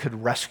that we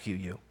could rescue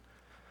you.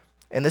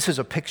 And this is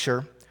a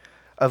picture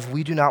of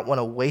we do not want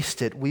to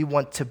waste it. We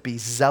want to be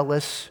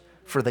zealous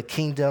for the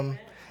kingdom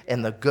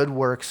and the good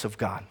works of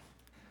God.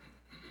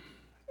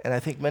 And I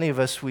think many of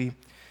us, we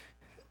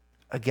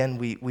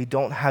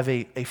don't have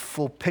a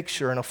full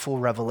picture and a full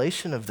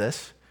revelation of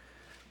this.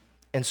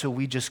 And so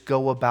we just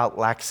go about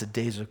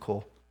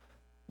lackadaisical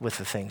with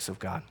the things of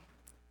God.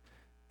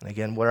 And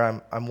again,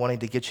 where I'm wanting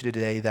to get you to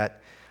today,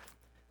 that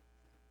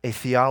a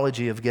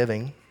theology of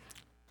giving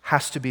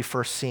has to be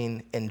first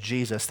seen in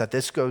Jesus. That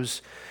this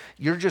goes,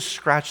 you're just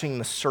scratching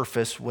the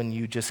surface when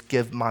you just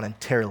give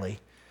monetarily.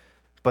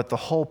 But the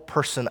whole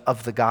person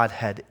of the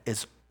Godhead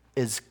is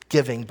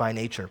giving by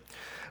nature.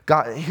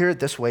 God, hear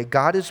it this way,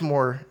 God is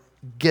more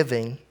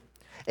giving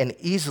and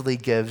easily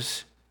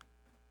gives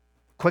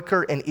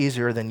quicker and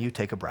easier than you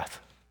take a breath.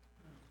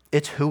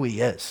 It's who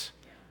he is.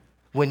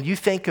 When you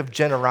think of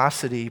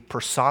generosity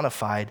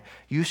personified,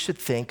 you should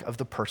think of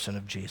the person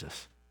of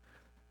Jesus,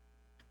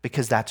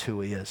 because that's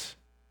who he is.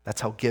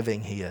 That's how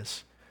giving he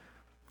is.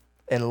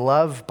 And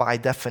love, by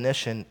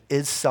definition,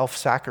 is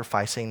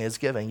self-sacrificing, is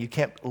giving. You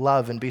can't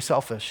love and be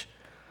selfish.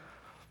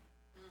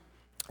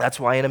 That's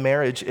why in a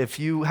marriage, if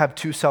you have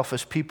two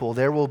selfish people,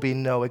 there will be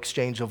no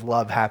exchange of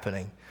love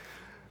happening.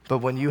 But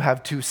when you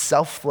have two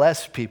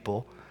selfless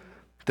people,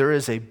 there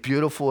is a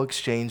beautiful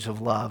exchange of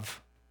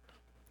love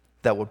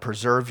that will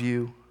preserve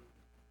you,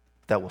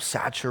 that will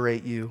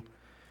saturate you,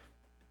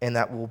 and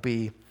that will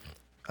be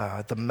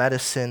the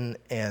medicine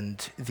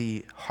and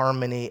the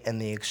harmony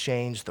and the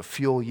exchange, the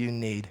fuel you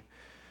need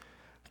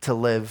to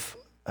live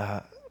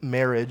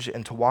marriage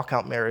and to walk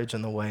out marriage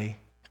in the way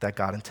that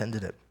God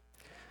intended it.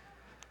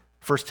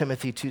 1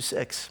 Timothy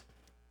 2:6.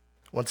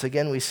 Once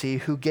again, we see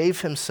who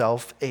gave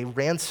himself a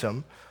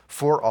ransom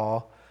for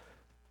all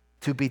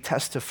to be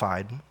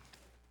testified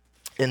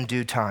in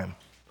due time.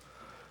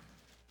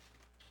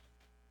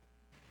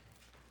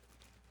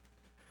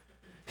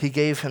 He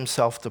gave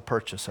himself to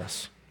purchase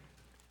us.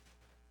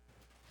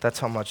 That's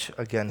how much,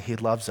 again, he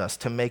loves us,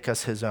 to make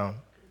us his own.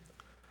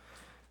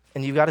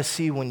 And you got to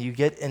see, when you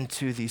get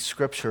into these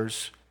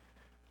scriptures,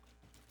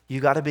 you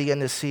got to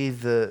begin to see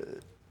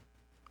the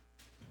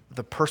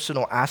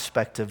personal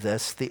aspect of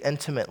this, the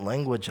intimate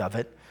language of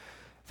it,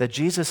 that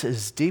Jesus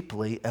is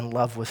deeply in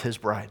love with his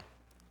bride.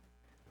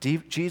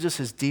 Jesus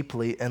is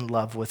deeply in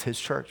love with his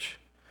church.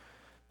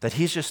 That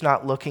he's just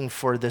not looking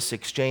for this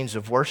exchange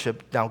of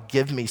worship. Now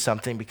give me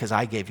something because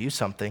I gave you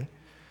something.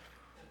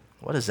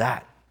 What is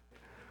that?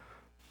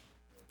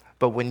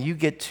 But when you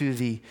get to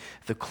the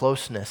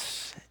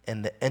closeness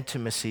and the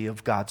intimacy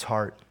of God's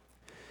heart,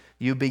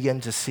 you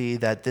begin to see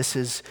that this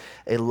is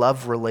a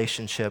love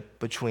relationship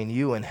between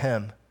you and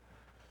him.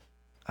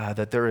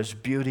 That there is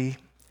beauty,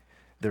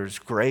 there's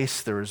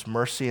grace, there is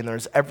mercy, and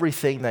there's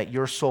everything that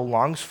your soul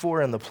longs for,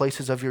 and the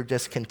places of your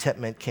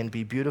discontentment can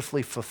be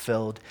beautifully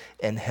fulfilled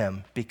in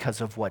him because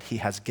of what he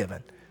has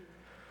given.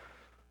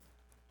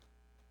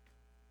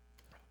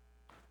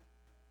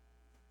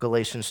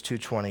 Galatians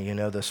 2:20, you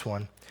know this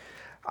one.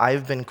 I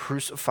have been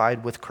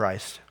crucified with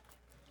Christ.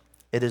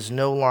 It is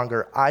no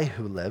longer I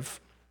who live,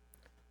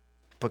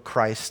 but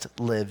Christ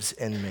lives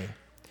in me.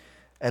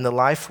 And the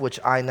life which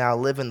I now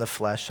live in the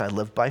flesh, I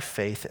live by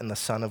faith in the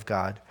Son of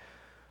God,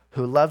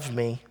 who loved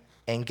me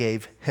and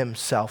gave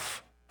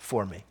himself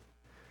for me.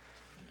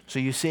 So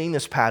you're seeing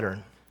this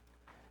pattern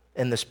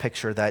in this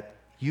picture, that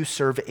you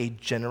serve a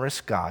generous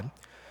God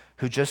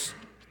who just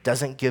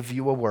doesn't give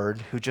you a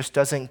word, who just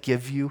doesn't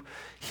give you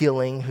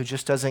healing, who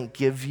just doesn't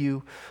give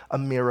you a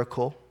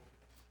miracle,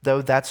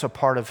 though that's a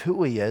part of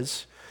who he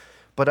is.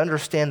 But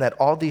understand that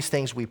all these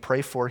things we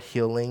pray for,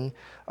 healing,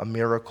 a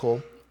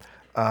miracle,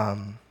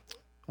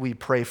 we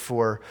pray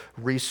for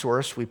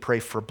resource, we pray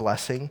for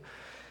blessing.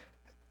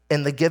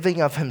 In the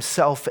giving of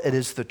himself, it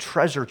is the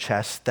treasure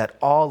chest that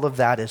all of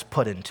that is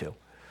put into.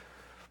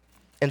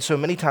 And so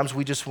many times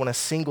we just want to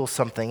single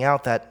something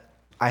out, that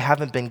I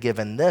haven't been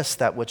given this,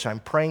 that which I'm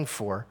praying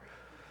for.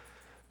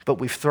 but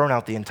we've thrown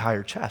out the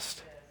entire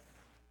chest.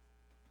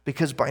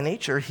 Because by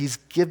nature, he's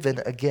given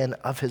again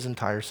of his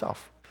entire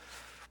self.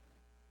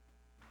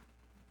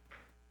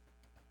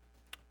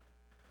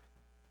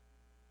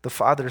 The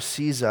Father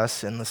sees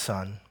us in the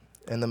Son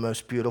in the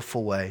most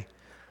beautiful way,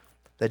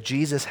 that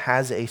Jesus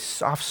has a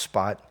soft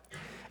spot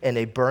and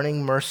a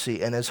burning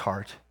mercy in his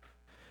heart,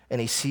 and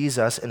he sees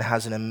us and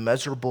has an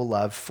immeasurable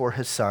love for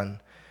his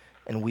Son,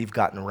 and we've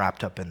gotten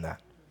wrapped up in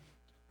that.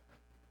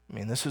 I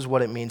mean, this is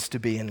what it means to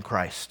be in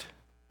Christ.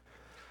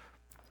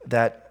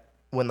 That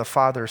when the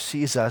Father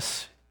sees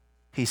us,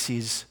 he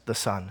sees the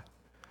Son.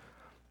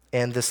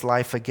 And this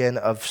life, again,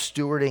 of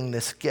stewarding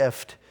this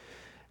gift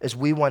is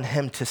we want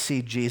him to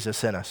see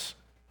Jesus in us.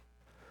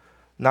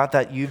 Not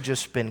that you've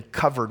just been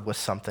covered with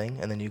something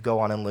and then you go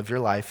on and live your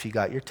life, you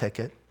got your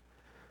ticket,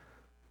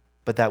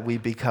 but that we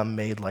become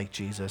made like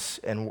Jesus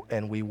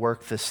and we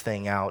work this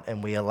thing out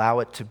and we allow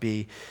it to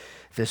be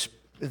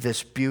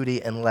this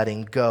beauty and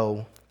letting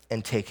go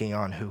and taking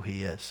on who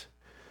he is.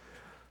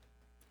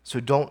 So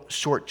don't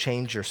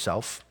shortchange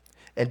yourself,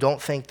 and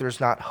don't think there's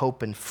not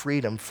hope and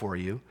freedom for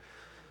you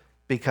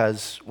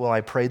because, well,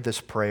 I prayed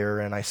this prayer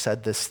and I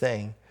said this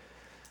thing,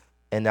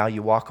 and now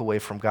you walk away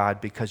from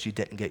God because you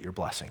didn't get your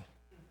blessing.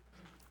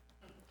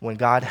 When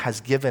God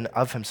has given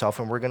of himself,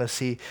 and we're going to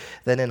see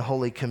that in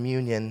Holy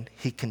Communion,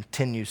 he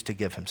continues to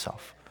give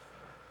himself.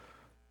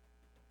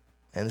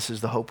 And this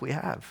is the hope we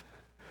have.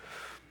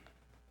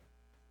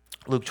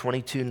 Luke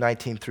 22,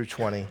 19 through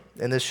 20.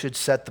 And this should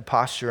set the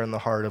posture in the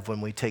heart of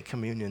when we take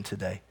communion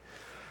today.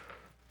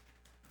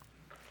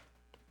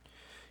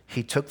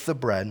 He took the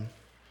bread,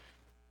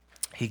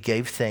 he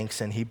gave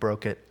thanks, and he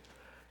broke it.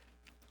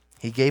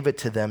 He gave it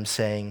to them,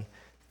 saying,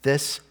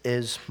 "This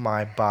is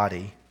my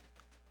body,"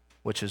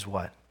 which is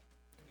what?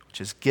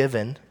 Which is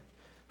given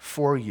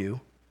for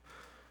you.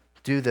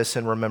 Do this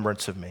in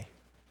remembrance of me.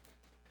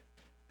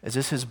 Is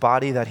this his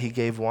body that he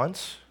gave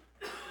once?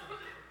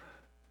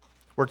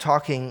 We're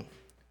talking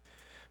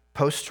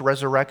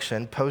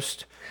post-resurrection,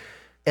 post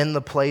in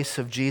the place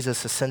of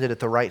Jesus ascended at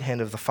the right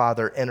hand of the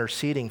Father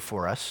interceding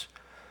for us,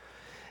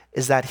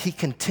 is that he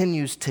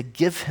continues to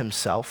give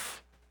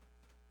himself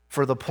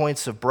for the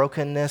points of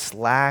brokenness,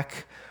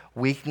 lack,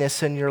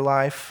 weakness in your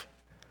life.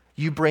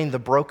 You bring the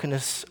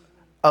brokenness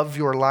of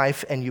your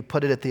life and you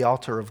put it at the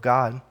altar of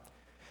God,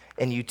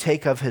 and you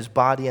take of his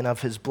body and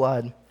of his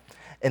blood,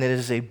 and it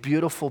is a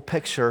beautiful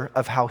picture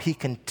of how he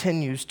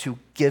continues to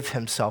give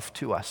himself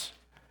to us.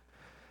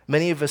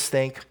 Many of us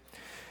think,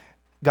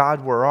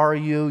 God, where are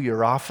you?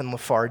 You're off in the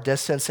far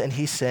distance. And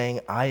he's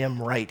saying, I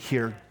am right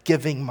here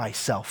giving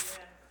myself.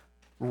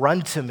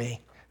 Run to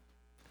me.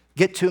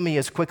 Get to me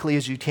as quickly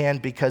as you can,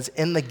 because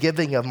in the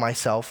giving of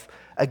myself,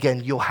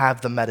 again, you'll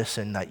have the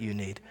medicine that you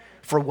need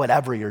for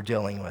whatever you're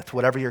dealing with,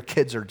 whatever your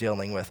kids are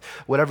dealing with,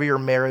 whatever your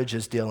marriage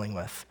is dealing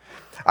with.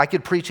 I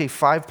could preach a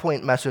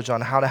 5-point message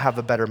on how to have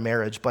a better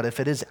marriage, but if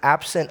it is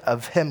absent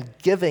of him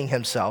giving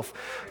himself,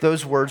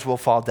 those words will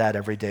fall dead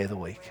every day of the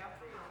week.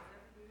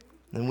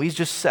 And we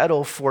just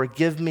settle for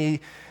give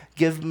me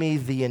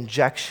the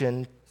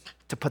injection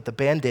to put the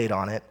Band-Aid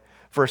on it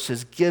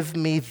versus give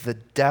me the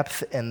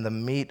depth and the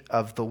meat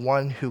of the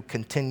one who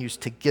continues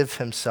to give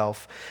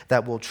himself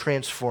that will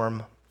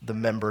transform the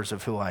members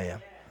of who I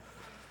am.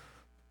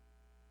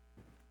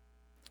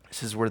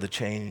 This is where the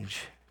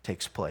change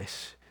takes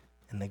place,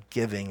 in the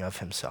giving of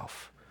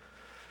himself.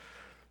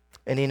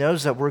 And he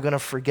knows that we're going to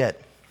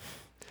forget.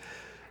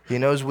 He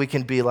knows we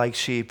can be like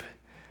sheep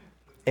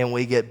and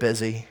we get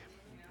busy.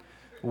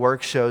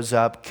 Work shows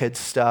up, kids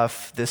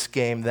stuff, this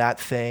game, that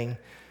thing.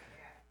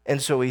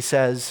 And so he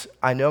says,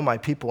 I know my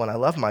people and I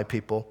love my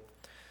people,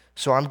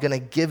 so I'm going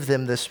to give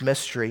them this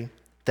mystery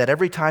that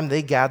every time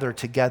they gather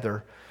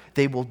together,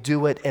 they will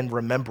do it in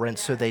remembrance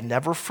so they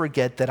never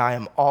forget that I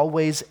am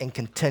always and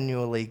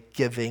continually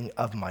giving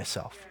of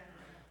myself.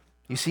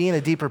 You see in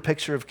a deeper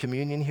picture of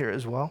communion here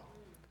as well,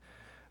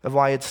 of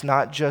why it's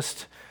not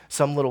just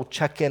some little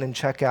check-in and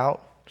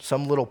check-out,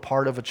 some little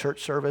part of a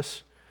church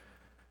service,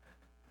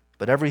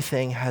 but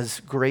everything has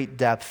great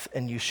depth,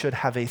 and you should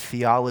have a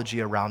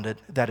theology around it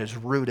that is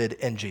rooted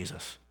in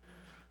Jesus.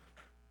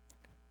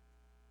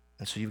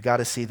 And so you've got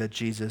to see that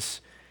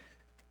Jesus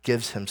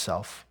gives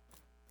himself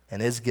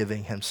and is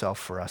giving himself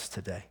for us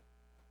today.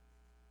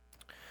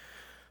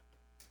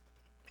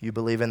 You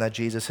believe in that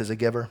Jesus is a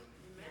giver?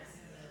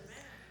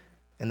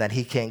 And that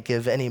he can't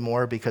give any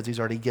more because he's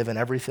already given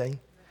everything?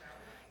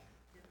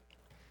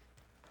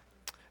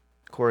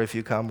 Corey, if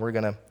you come, we're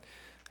going to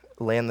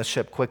land the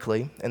ship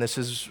quickly. And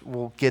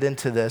we'll get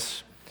into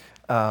this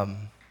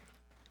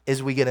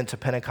as we get into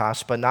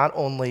Pentecost. But not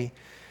only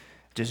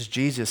does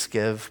Jesus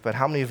give, but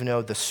how many of you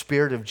know the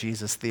Spirit of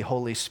Jesus, the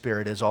Holy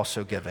Spirit, is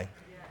also giving?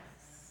 Yes.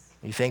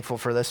 Are you thankful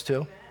for this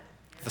too?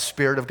 The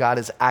Spirit of God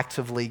is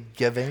actively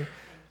giving.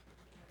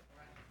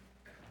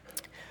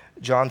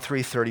 John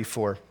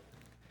 3:34.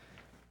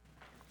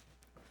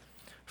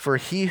 For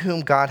he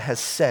whom God has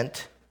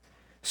sent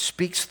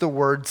speaks the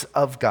words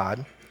of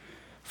God.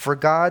 For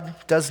God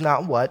does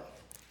not what?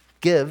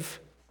 Give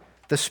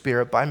the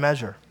Spirit by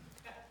measure.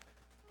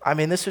 I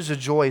mean, this is a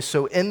joy.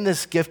 So in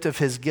this gift of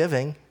his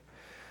giving,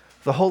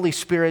 the Holy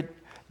Spirit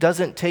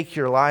doesn't take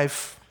your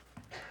life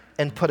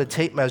and put a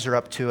tape measure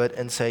up to it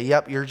and say,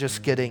 yep, you're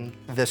just getting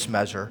this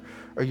measure,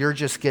 or you're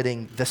just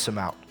getting this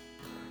amount.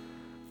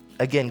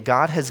 Again,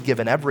 God has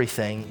given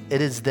everything.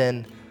 It is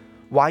then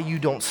why you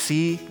don't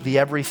see the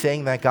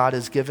everything that God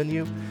has given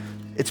you.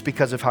 It's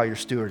because of how you're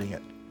stewarding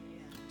it.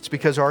 It's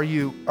because are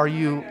you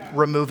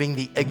removing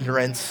the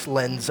ignorance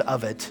lens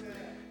of it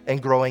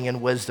and growing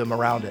in wisdom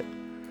around it?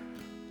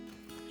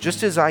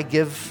 Just as I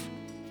give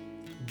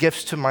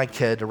gifts to my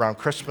kid around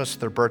Christmas,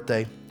 their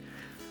birthday,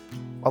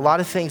 a lot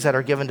of things that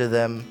are given to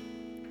them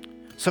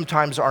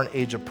sometimes aren't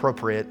age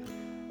appropriate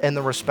in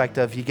the respect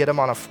of you get them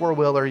on a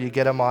four-wheeler, you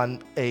get them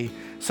on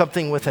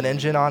something with an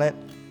engine on it,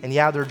 and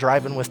yeah, they're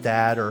driving with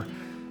dad, or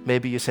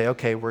maybe you say,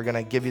 okay, we're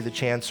gonna give you the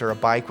chance, or a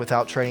bike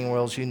without training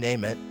wheels, you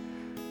name it.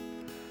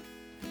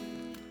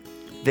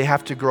 They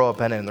have to grow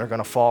up in it, and they're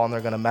gonna fall and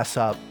they're gonna mess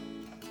up.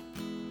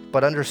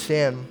 But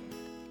understand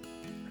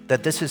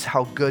that this is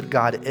how good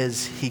God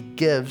is. He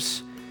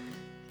gives,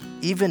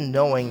 even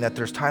knowing that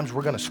there's times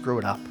we're gonna screw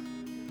it up.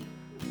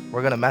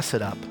 We're gonna mess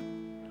it up.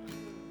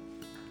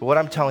 But what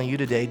I'm telling you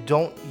today,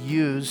 don't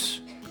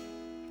abuse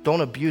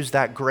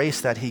that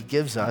grace that he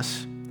gives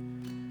us,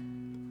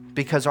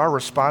 because our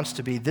response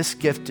to be, this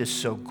gift is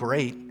so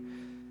great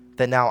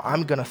that now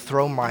I'm gonna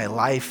throw my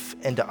life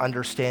into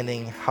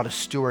understanding how to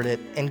steward it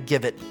and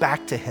give it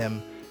back to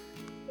him,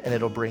 and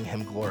it'll bring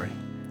him glory.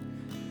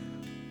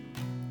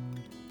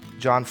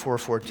 John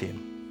 4:14.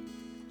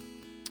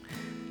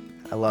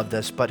 I love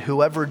this. But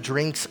whoever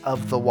drinks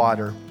of the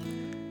water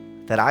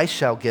that I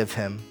shall give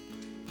him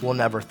will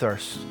never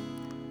thirst.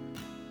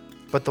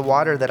 But the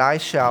water that I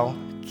shall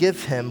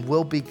give him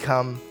will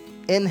become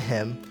in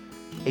him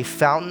a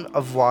fountain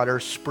of water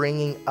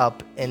springing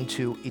up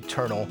into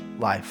eternal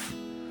life.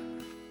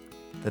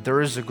 That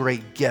there is a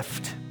great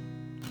gift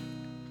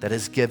that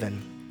is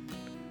given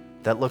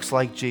that looks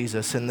like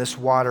Jesus. And this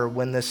water,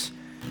 when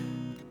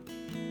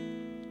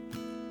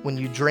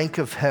you drink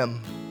of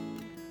him,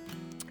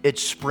 it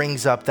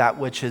springs up that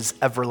which is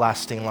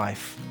everlasting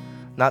life.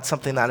 Not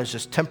something that is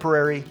just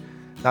temporary,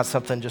 not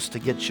something just to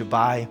get you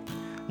by,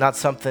 not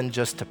something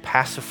just to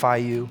pacify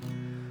you,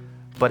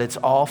 but it's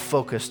all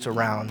focused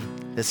around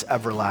this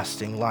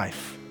everlasting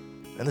life.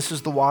 And this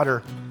is the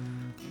water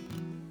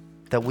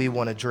that we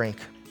want to drink,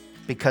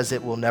 because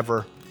it will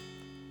never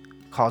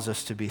cause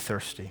us to be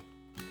thirsty.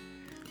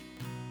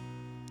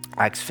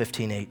 Acts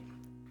 15:8.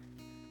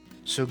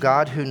 So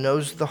God, who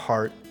knows the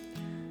heart,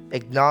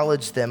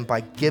 acknowledged them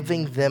by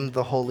giving them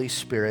the Holy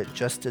Spirit,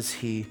 just as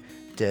he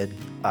did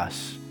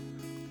us.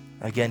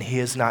 Again, he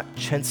is not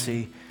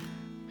chintzy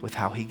with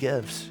how he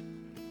gives.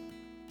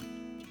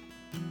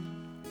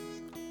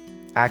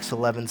 Acts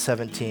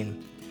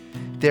 11:17.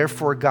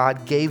 Therefore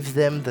God gave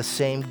them the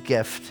same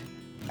gift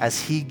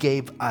as he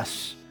gave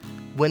us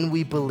when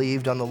we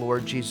believed on the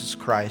Lord Jesus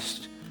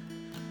Christ.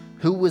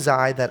 Who was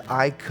I that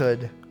I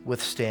could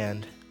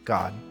withstand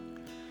God?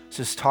 This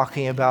is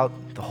talking about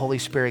the Holy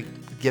Spirit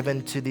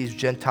given to these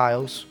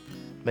Gentiles.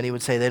 Many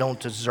would say they don't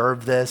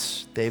deserve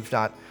this. They've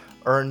not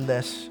earned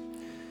this.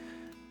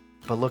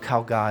 But look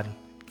how God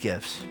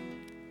gives.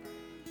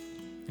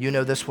 You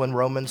know this one,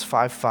 Romans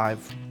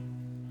 5:5.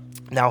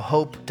 Now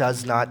hope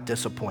does not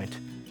disappoint,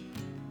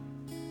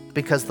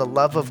 because the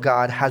love of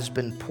God has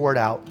been poured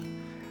out,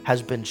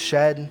 has been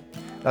shed,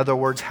 in other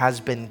words, has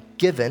been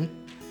given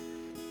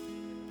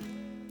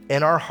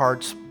in our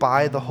hearts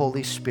by the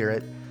Holy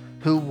Spirit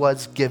who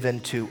was given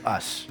to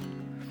us.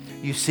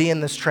 You see in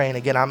this train,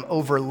 again, I'm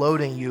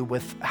overloading you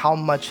with how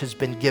much has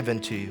been given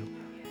to you.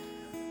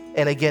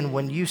 And again,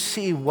 when you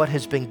see what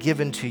has been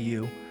given to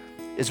you,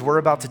 is we're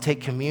about to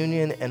take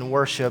communion and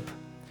worship.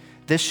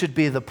 This should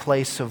be the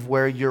place of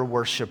where your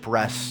worship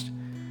rests,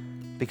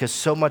 because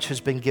so much has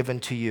been given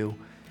to you.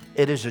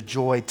 It is a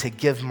joy to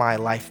give my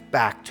life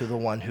back to the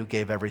one who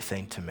gave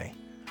everything to me.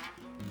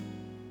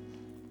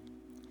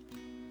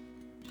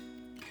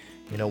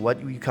 You know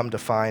what you come to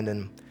find,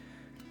 and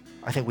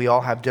I think we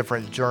all have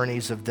different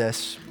journeys of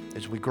this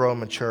as we grow and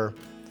mature,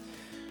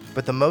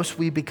 but the most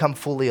we become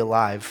fully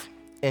alive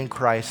in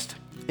Christ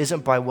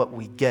isn't by what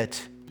we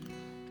get,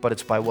 but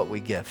it's by what we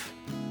give.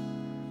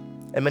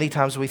 And many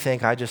times we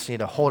think, I just need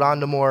to hold on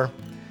to more,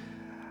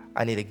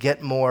 I need to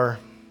get more.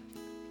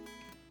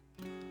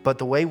 But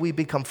the way we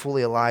become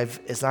fully alive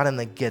is not in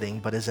the getting,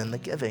 but is in the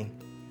giving.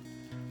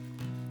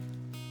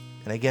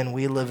 And again,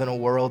 we live in a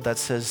world that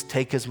says,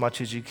 take as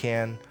much as you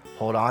can,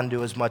 hold on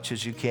to as much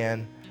as you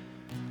can,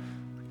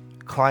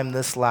 climb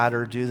this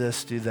ladder, do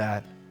this, do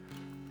that.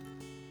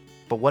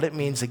 But what it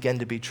means, again,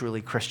 to be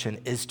truly Christian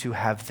is to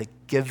have the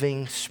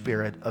giving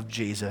spirit of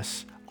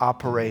Jesus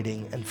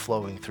operating and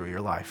flowing through your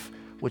life,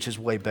 which is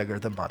way bigger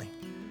than money.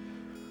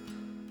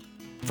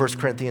 1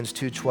 Corinthians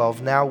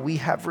 2:12, now we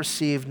have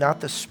received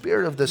not the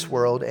spirit of this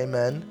world,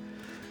 amen,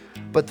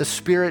 but the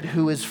Spirit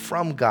who is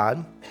from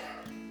God,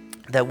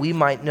 that we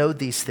might know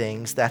these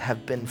things that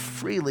have been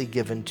freely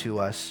given to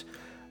us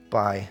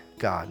by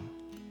God.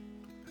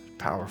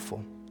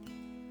 Powerful.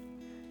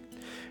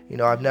 You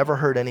know, I've never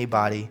heard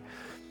anybody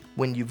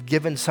when you've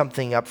given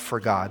something up for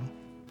God,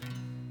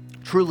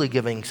 truly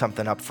giving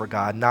something up for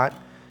God, not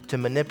to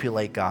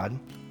manipulate God,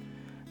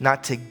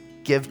 not to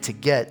give to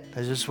get.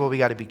 This is what we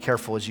got to be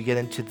careful as you get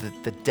into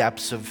the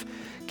depths of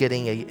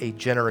getting a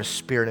generous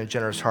spirit and a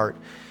generous heart.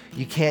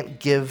 You can't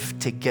give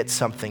to get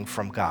something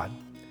from God.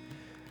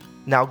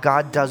 Now,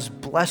 God does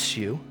bless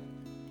you.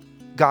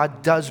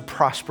 God does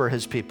prosper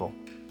his people.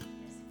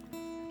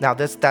 Now,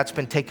 that's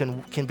been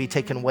can be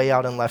taken way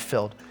out in left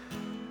field.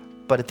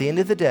 But at the end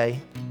of the day,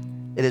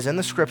 it is in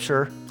the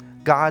scripture,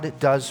 God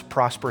does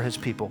prosper his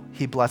people.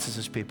 He blesses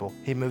his people.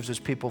 He moves his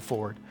people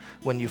forward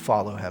when you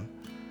follow him.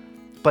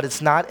 But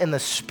it's not in the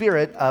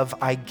spirit of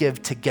I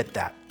give to get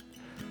that.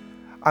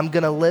 I'm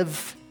going to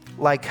live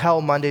like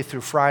hell Monday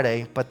through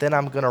Friday, but then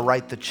I'm going to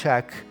write the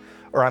check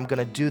or I'm going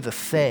to do the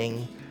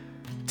thing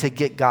to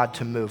get God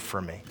to move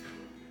for me.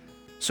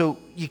 So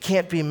you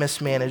can't be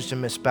mismanaged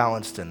and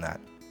misbalanced in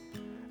that.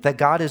 That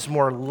God is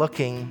more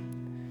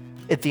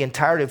looking at the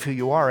entirety of who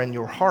you are in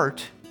your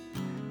heart.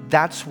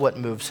 That's what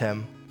moves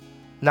him,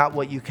 not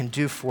what you can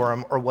do for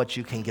him or what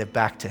you can give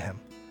back to him.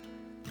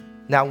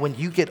 Now, when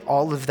you get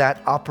all of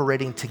that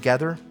operating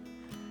together,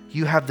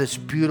 you have this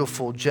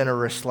beautiful,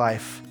 generous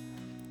life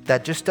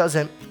that just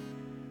doesn't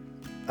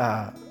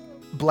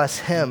bless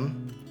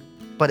him,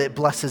 but it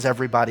blesses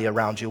everybody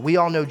around you. We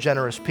all know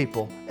generous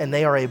people, and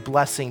they are a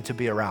blessing to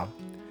be around.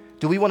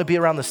 Do we want to be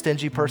around the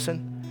stingy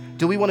person?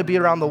 Do we want to be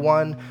around the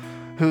one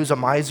who's a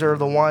miser,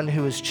 the one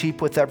who is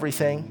cheap with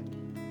everything?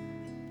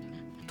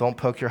 Don't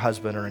poke your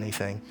husband or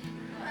anything.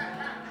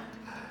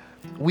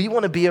 We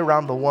want to be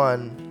around the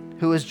one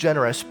who is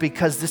generous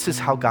because this is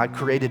how God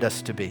created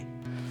us to be.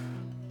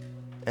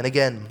 And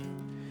again,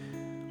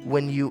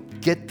 when you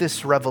get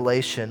this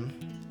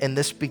revelation and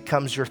this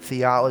becomes your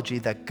theology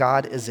that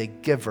God is a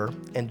giver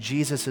and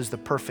Jesus is the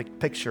perfect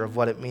picture of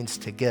what it means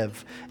to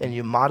give, and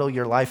you model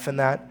your life in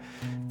that,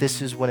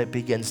 this is when it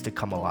begins to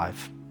come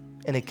alive.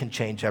 And it can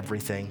change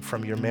everything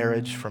from your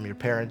marriage, from your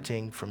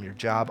parenting, from your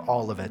job,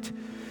 all of it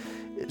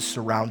is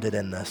surrounded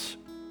in this.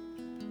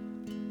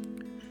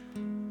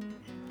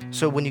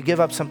 So when you give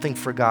up something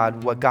for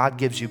God, what God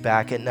gives you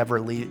back,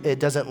 it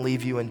doesn't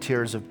leave you in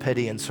tears of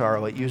pity and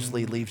sorrow. It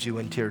usually leaves you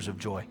in tears of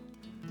joy.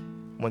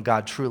 When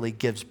God truly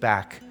gives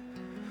back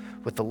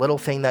with the little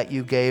thing that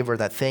you gave or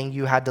that thing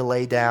you had to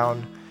lay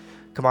down.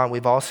 Come on,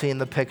 we've all seen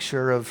the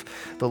picture of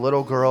the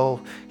little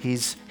girl.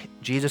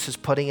 Jesus is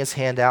putting his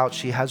hand out.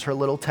 She has her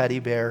little teddy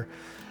bear,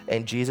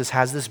 and Jesus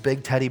has this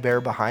big teddy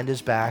bear behind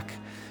his back,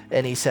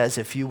 and he says,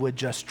 if you would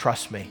just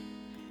trust me.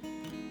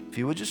 If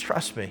you would just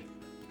trust me.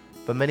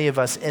 But many of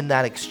us in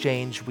that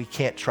exchange, we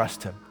can't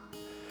trust him.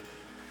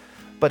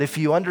 But if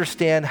you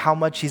understand how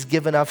much he's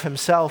given of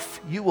himself,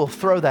 you will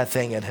throw that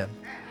thing at him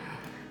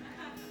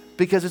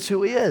because it's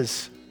who he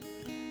is.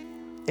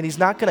 And he's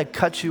not going to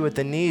cut you at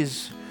the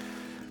knees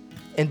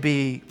and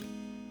be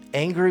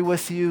angry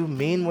with you,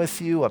 mean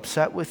with you,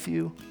 upset with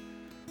you.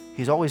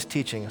 He's always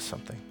teaching us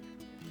something.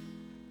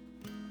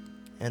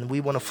 And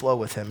we want to flow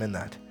with him in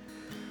that,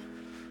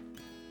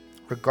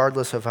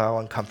 regardless of how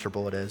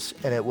uncomfortable it is,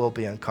 and it will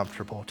be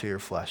uncomfortable to your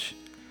flesh.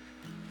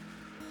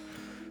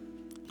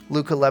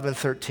 Luke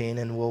 11:13,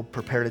 and we'll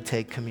prepare to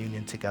take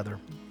communion together.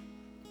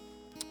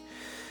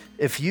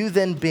 If you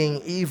then,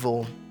 being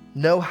evil,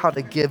 know how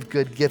to give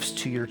good gifts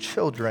to your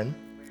children,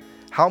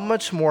 how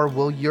much more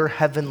will your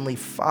heavenly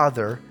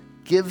Father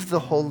give the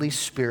Holy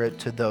Spirit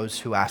to those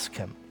who ask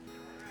him?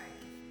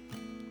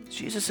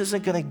 Jesus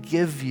isn't going to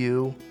give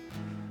you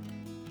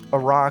a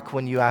rock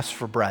when you ask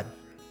for bread.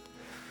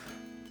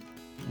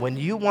 When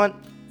you want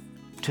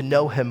to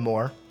know him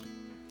more,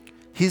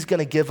 he's going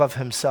to give of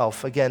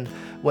himself. Again,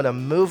 when a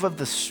move of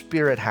the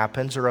Spirit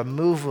happens or a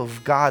move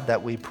of God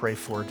that we pray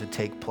for to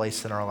take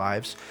place in our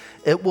lives,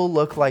 it will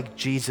look like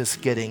Jesus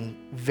getting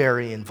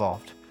very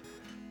involved,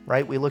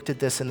 right? We looked at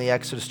this in the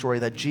Exodus story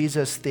that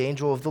Jesus, the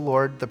angel of the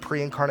Lord, the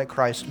pre-incarnate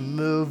Christ,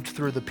 moved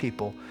through the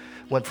people,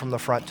 went from the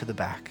front to the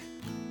back,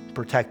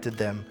 protected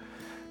them,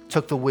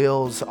 took the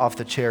wheels off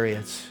the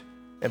chariots,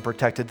 and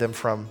protected them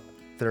from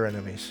their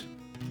enemies.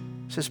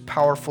 This is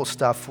powerful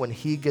stuff when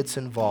he gets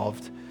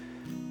involved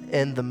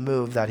in the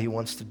move that he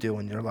wants to do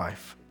in your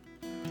life.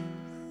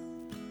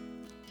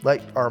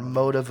 Let our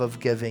motive of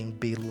giving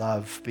be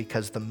love,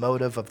 because the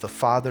motive of the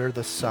Father,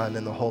 the Son,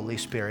 and the Holy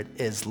Spirit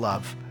is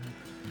love.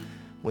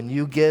 When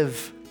you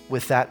give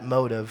with that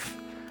motive,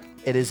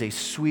 it is a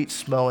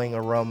sweet-smelling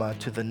aroma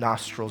to the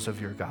nostrils of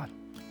your God.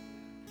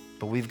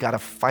 But we've got to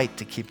fight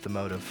to keep the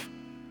motive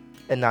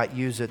and not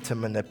use it to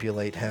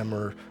manipulate him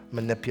or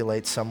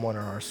manipulate someone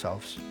or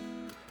ourselves.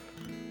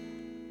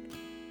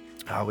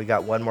 We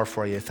got one more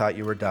for you. I thought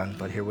you were done,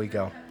 but here we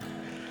go.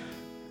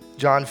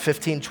 John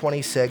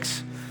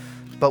 15:26.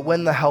 But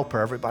when the helper,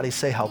 everybody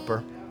say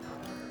helper.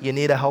 You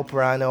need a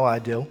helper, I know I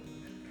do.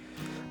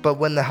 But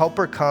when the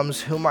helper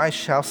comes, whom I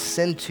shall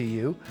send to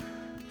you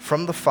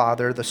from the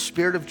Father, the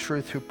Spirit of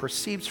truth who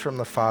proceeds from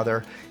the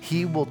Father,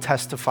 he will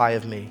testify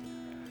of me.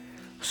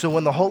 So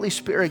when the Holy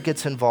Spirit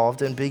gets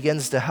involved and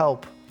begins to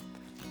help,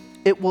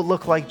 it will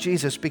look like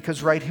Jesus,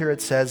 because right here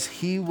it says,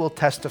 he will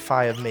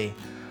testify of me.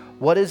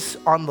 What is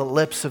on the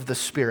lips of the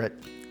Spirit?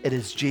 It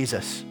is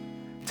Jesus,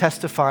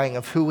 testifying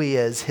of who he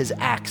is, his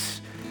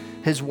acts,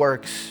 his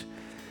works,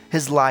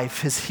 his life,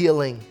 his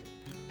healing,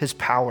 his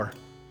power.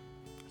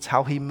 It's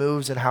how he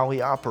moves and how he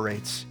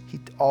operates.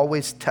 He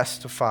always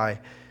testifies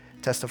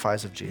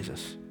of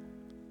Jesus.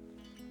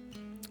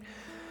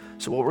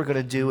 So what we're going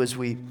to do is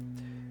we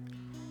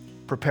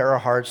prepare our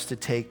hearts to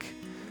take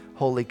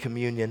Holy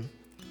Communion.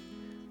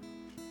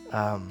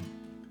 Our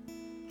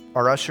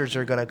ushers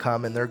are going to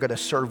come and they're going to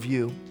serve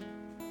you.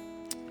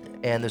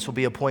 And this will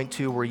be a point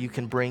too where you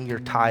can bring your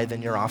tithe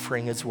and your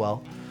offering as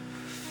well.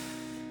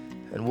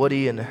 And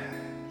Woody and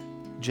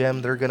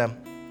Jim, they're going to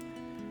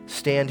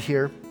stand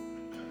here.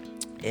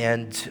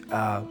 And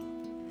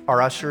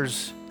our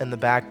ushers in the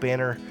back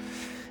banner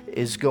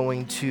is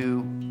going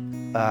to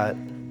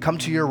come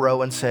to your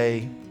row and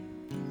say,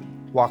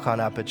 walk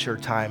on up, it's your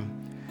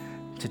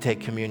time to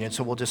take communion.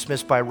 So we'll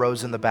dismiss by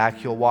rows in the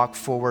back. You'll walk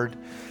forward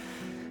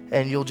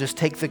and you'll just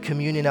take the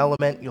communion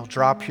element. You'll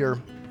drop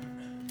your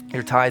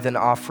tithe and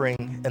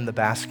offering in the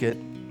basket.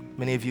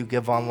 Many of you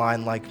give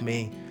online like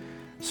me.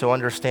 So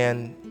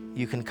understand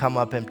you can come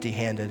up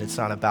empty-handed. It's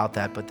not about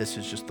that, but this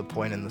is just the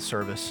point in the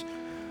service.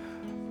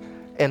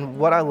 And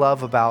what I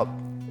love about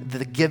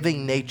the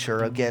giving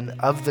nature, again,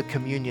 of the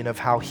communion, of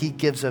how he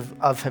gives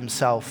of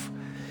himself,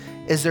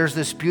 is there's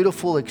this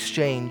beautiful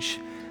exchange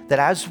that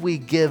as we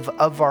give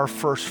of our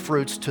first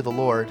fruits to the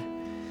Lord,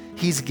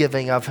 he's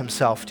giving of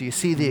himself. Do you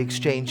see the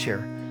exchange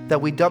here?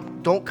 That we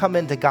don't come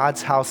into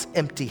God's house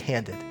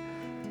empty-handed.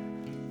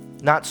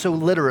 Not so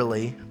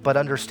literally, but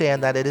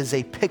understand that it is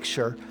a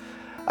picture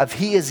of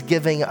he is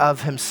giving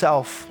of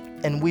himself,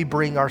 and we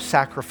bring our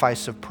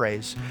sacrifice of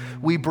praise.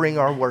 We bring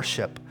our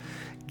worship.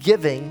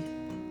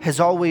 Giving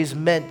has always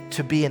meant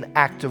to be an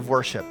act of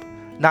worship,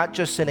 not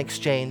just an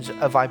exchange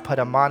of I put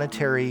a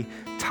monetary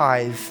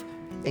tithe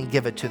and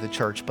give it to the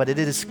church, but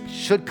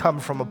should come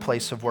from a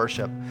place of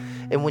worship.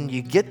 And when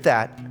you get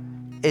that,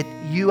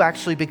 you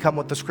actually become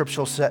what the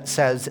scripture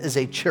says is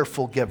a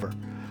cheerful giver.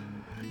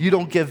 You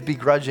don't give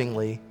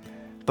begrudgingly,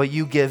 but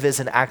you give as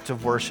an act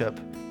of worship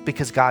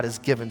because God has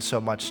given so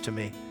much to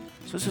me.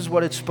 So this is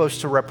what it's supposed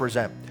to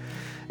represent.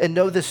 And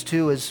know this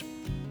too, is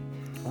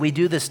we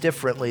do this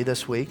differently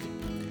this week,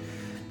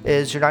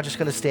 is you're not just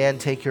going to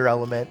stand, take your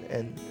element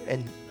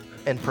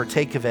and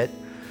partake of it.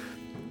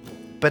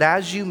 But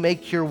as you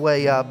make your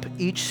way up,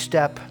 each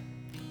step,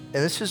 and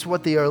this is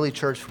what the early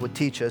church would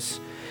teach us,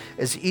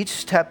 is each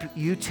step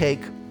you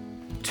take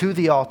to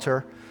the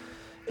altar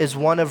is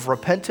one of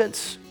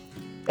repentance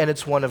and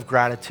it's one of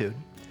gratitude.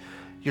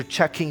 You're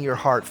checking your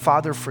heart.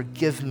 Father,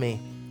 forgive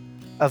me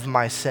of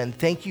my sin.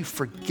 Thank you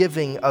for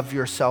giving of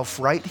yourself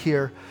right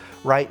here,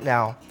 right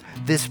now.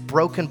 This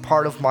broken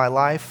part of my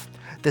life,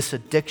 this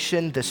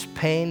addiction, this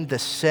pain,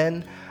 this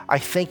sin, I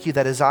thank you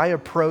that as I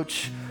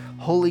approach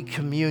Holy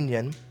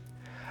Communion,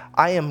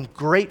 I am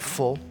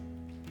grateful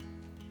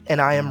and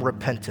I am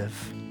repentive.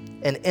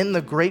 And in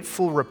the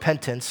grateful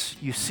repentance,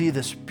 you see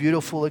this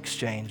beautiful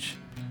exchange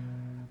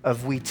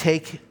of we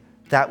take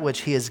that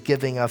which he is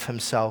giving of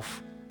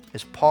himself,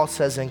 as Paul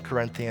says in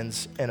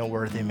Corinthians, in a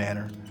worthy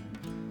manner.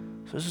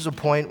 So this is a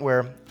point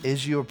where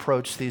as you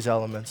approach these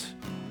elements,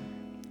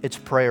 it's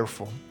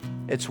prayerful,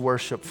 it's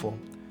worshipful,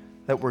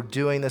 that we're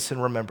doing this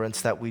in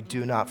remembrance, that we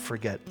do not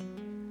forget.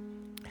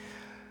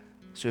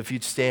 So if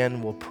you'd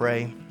stand, we'll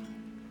pray.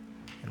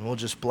 And we'll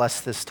just bless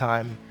this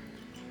time.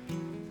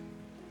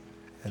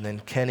 And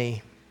then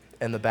Kenny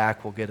in the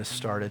back will get us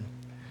started.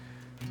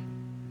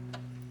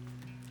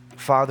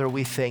 Father,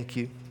 we thank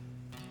you.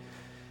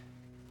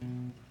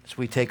 As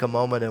we take a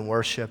moment in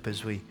worship,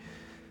 as we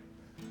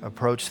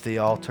approach the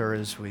altar,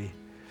 as we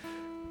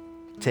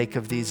take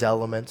of these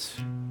elements,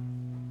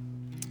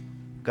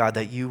 God,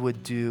 that you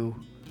would do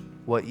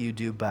what you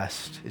do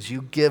best. As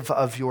you give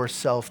of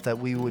yourself, that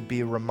we would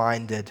be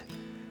reminded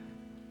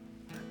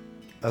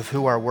of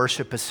who our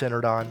worship is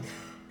centered on,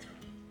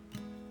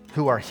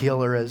 who our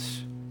healer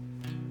is,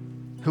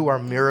 who our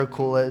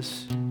miracle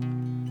is,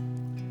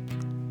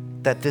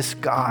 that this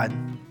God,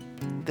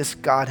 this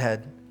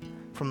Godhead,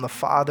 from the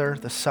Father,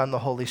 the Son, the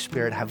Holy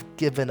Spirit, have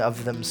given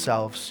of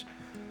themselves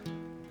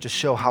to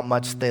show how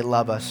much they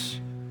love us,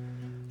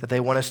 that they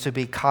want us to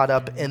be caught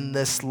up in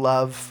this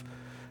love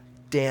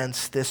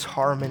dance, this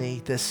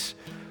harmony, this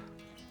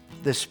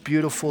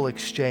beautiful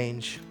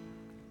exchange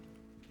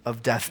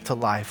of death to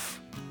life.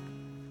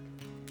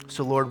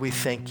 So Lord, we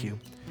thank you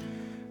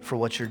for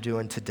what you're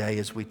doing today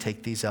as we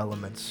take these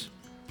elements.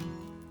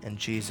 In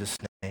Jesus'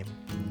 name.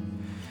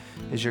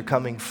 As you're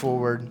coming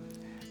forward,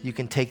 you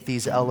can take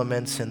these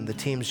elements and the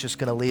team's just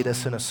going to lead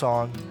us in a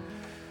song.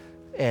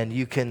 And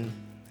you can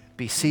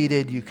be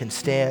seated, you can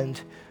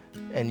stand,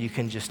 and you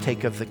can just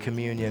take of the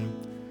communion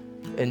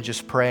and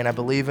just pray. And I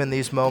believe in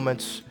these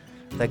moments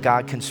that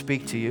God can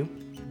speak to you,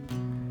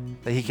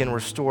 that he can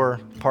restore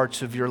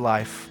parts of your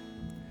life,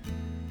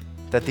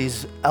 that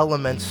these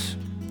elements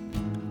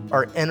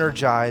are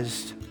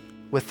energized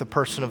with the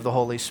person of the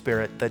Holy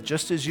Spirit, that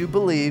just as you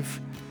believe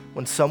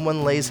when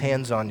someone lays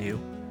hands on you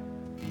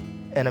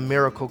and a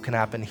miracle can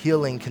happen,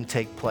 healing can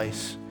take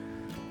place,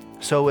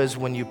 so is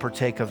when you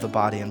partake of the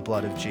body and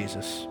blood of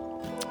Jesus.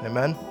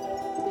 Amen.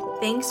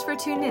 Thanks for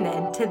tuning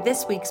in to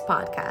this week's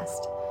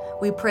podcast.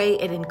 We pray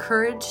it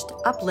encouraged,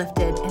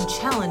 uplifted, and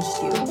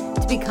challenged you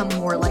to become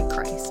more like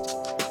Christ.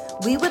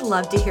 We would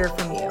love to hear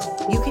from you.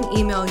 You can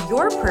email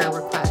your prayer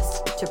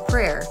requests to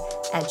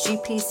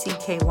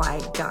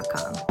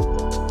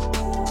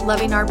prayer@gpcky.com.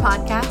 Loving our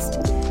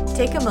podcast?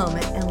 Take a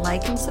moment and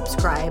like and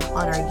subscribe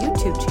on our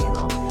YouTube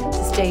channel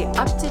to stay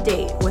up to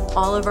date with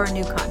all of our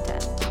new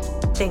content.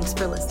 Thanks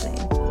for listening.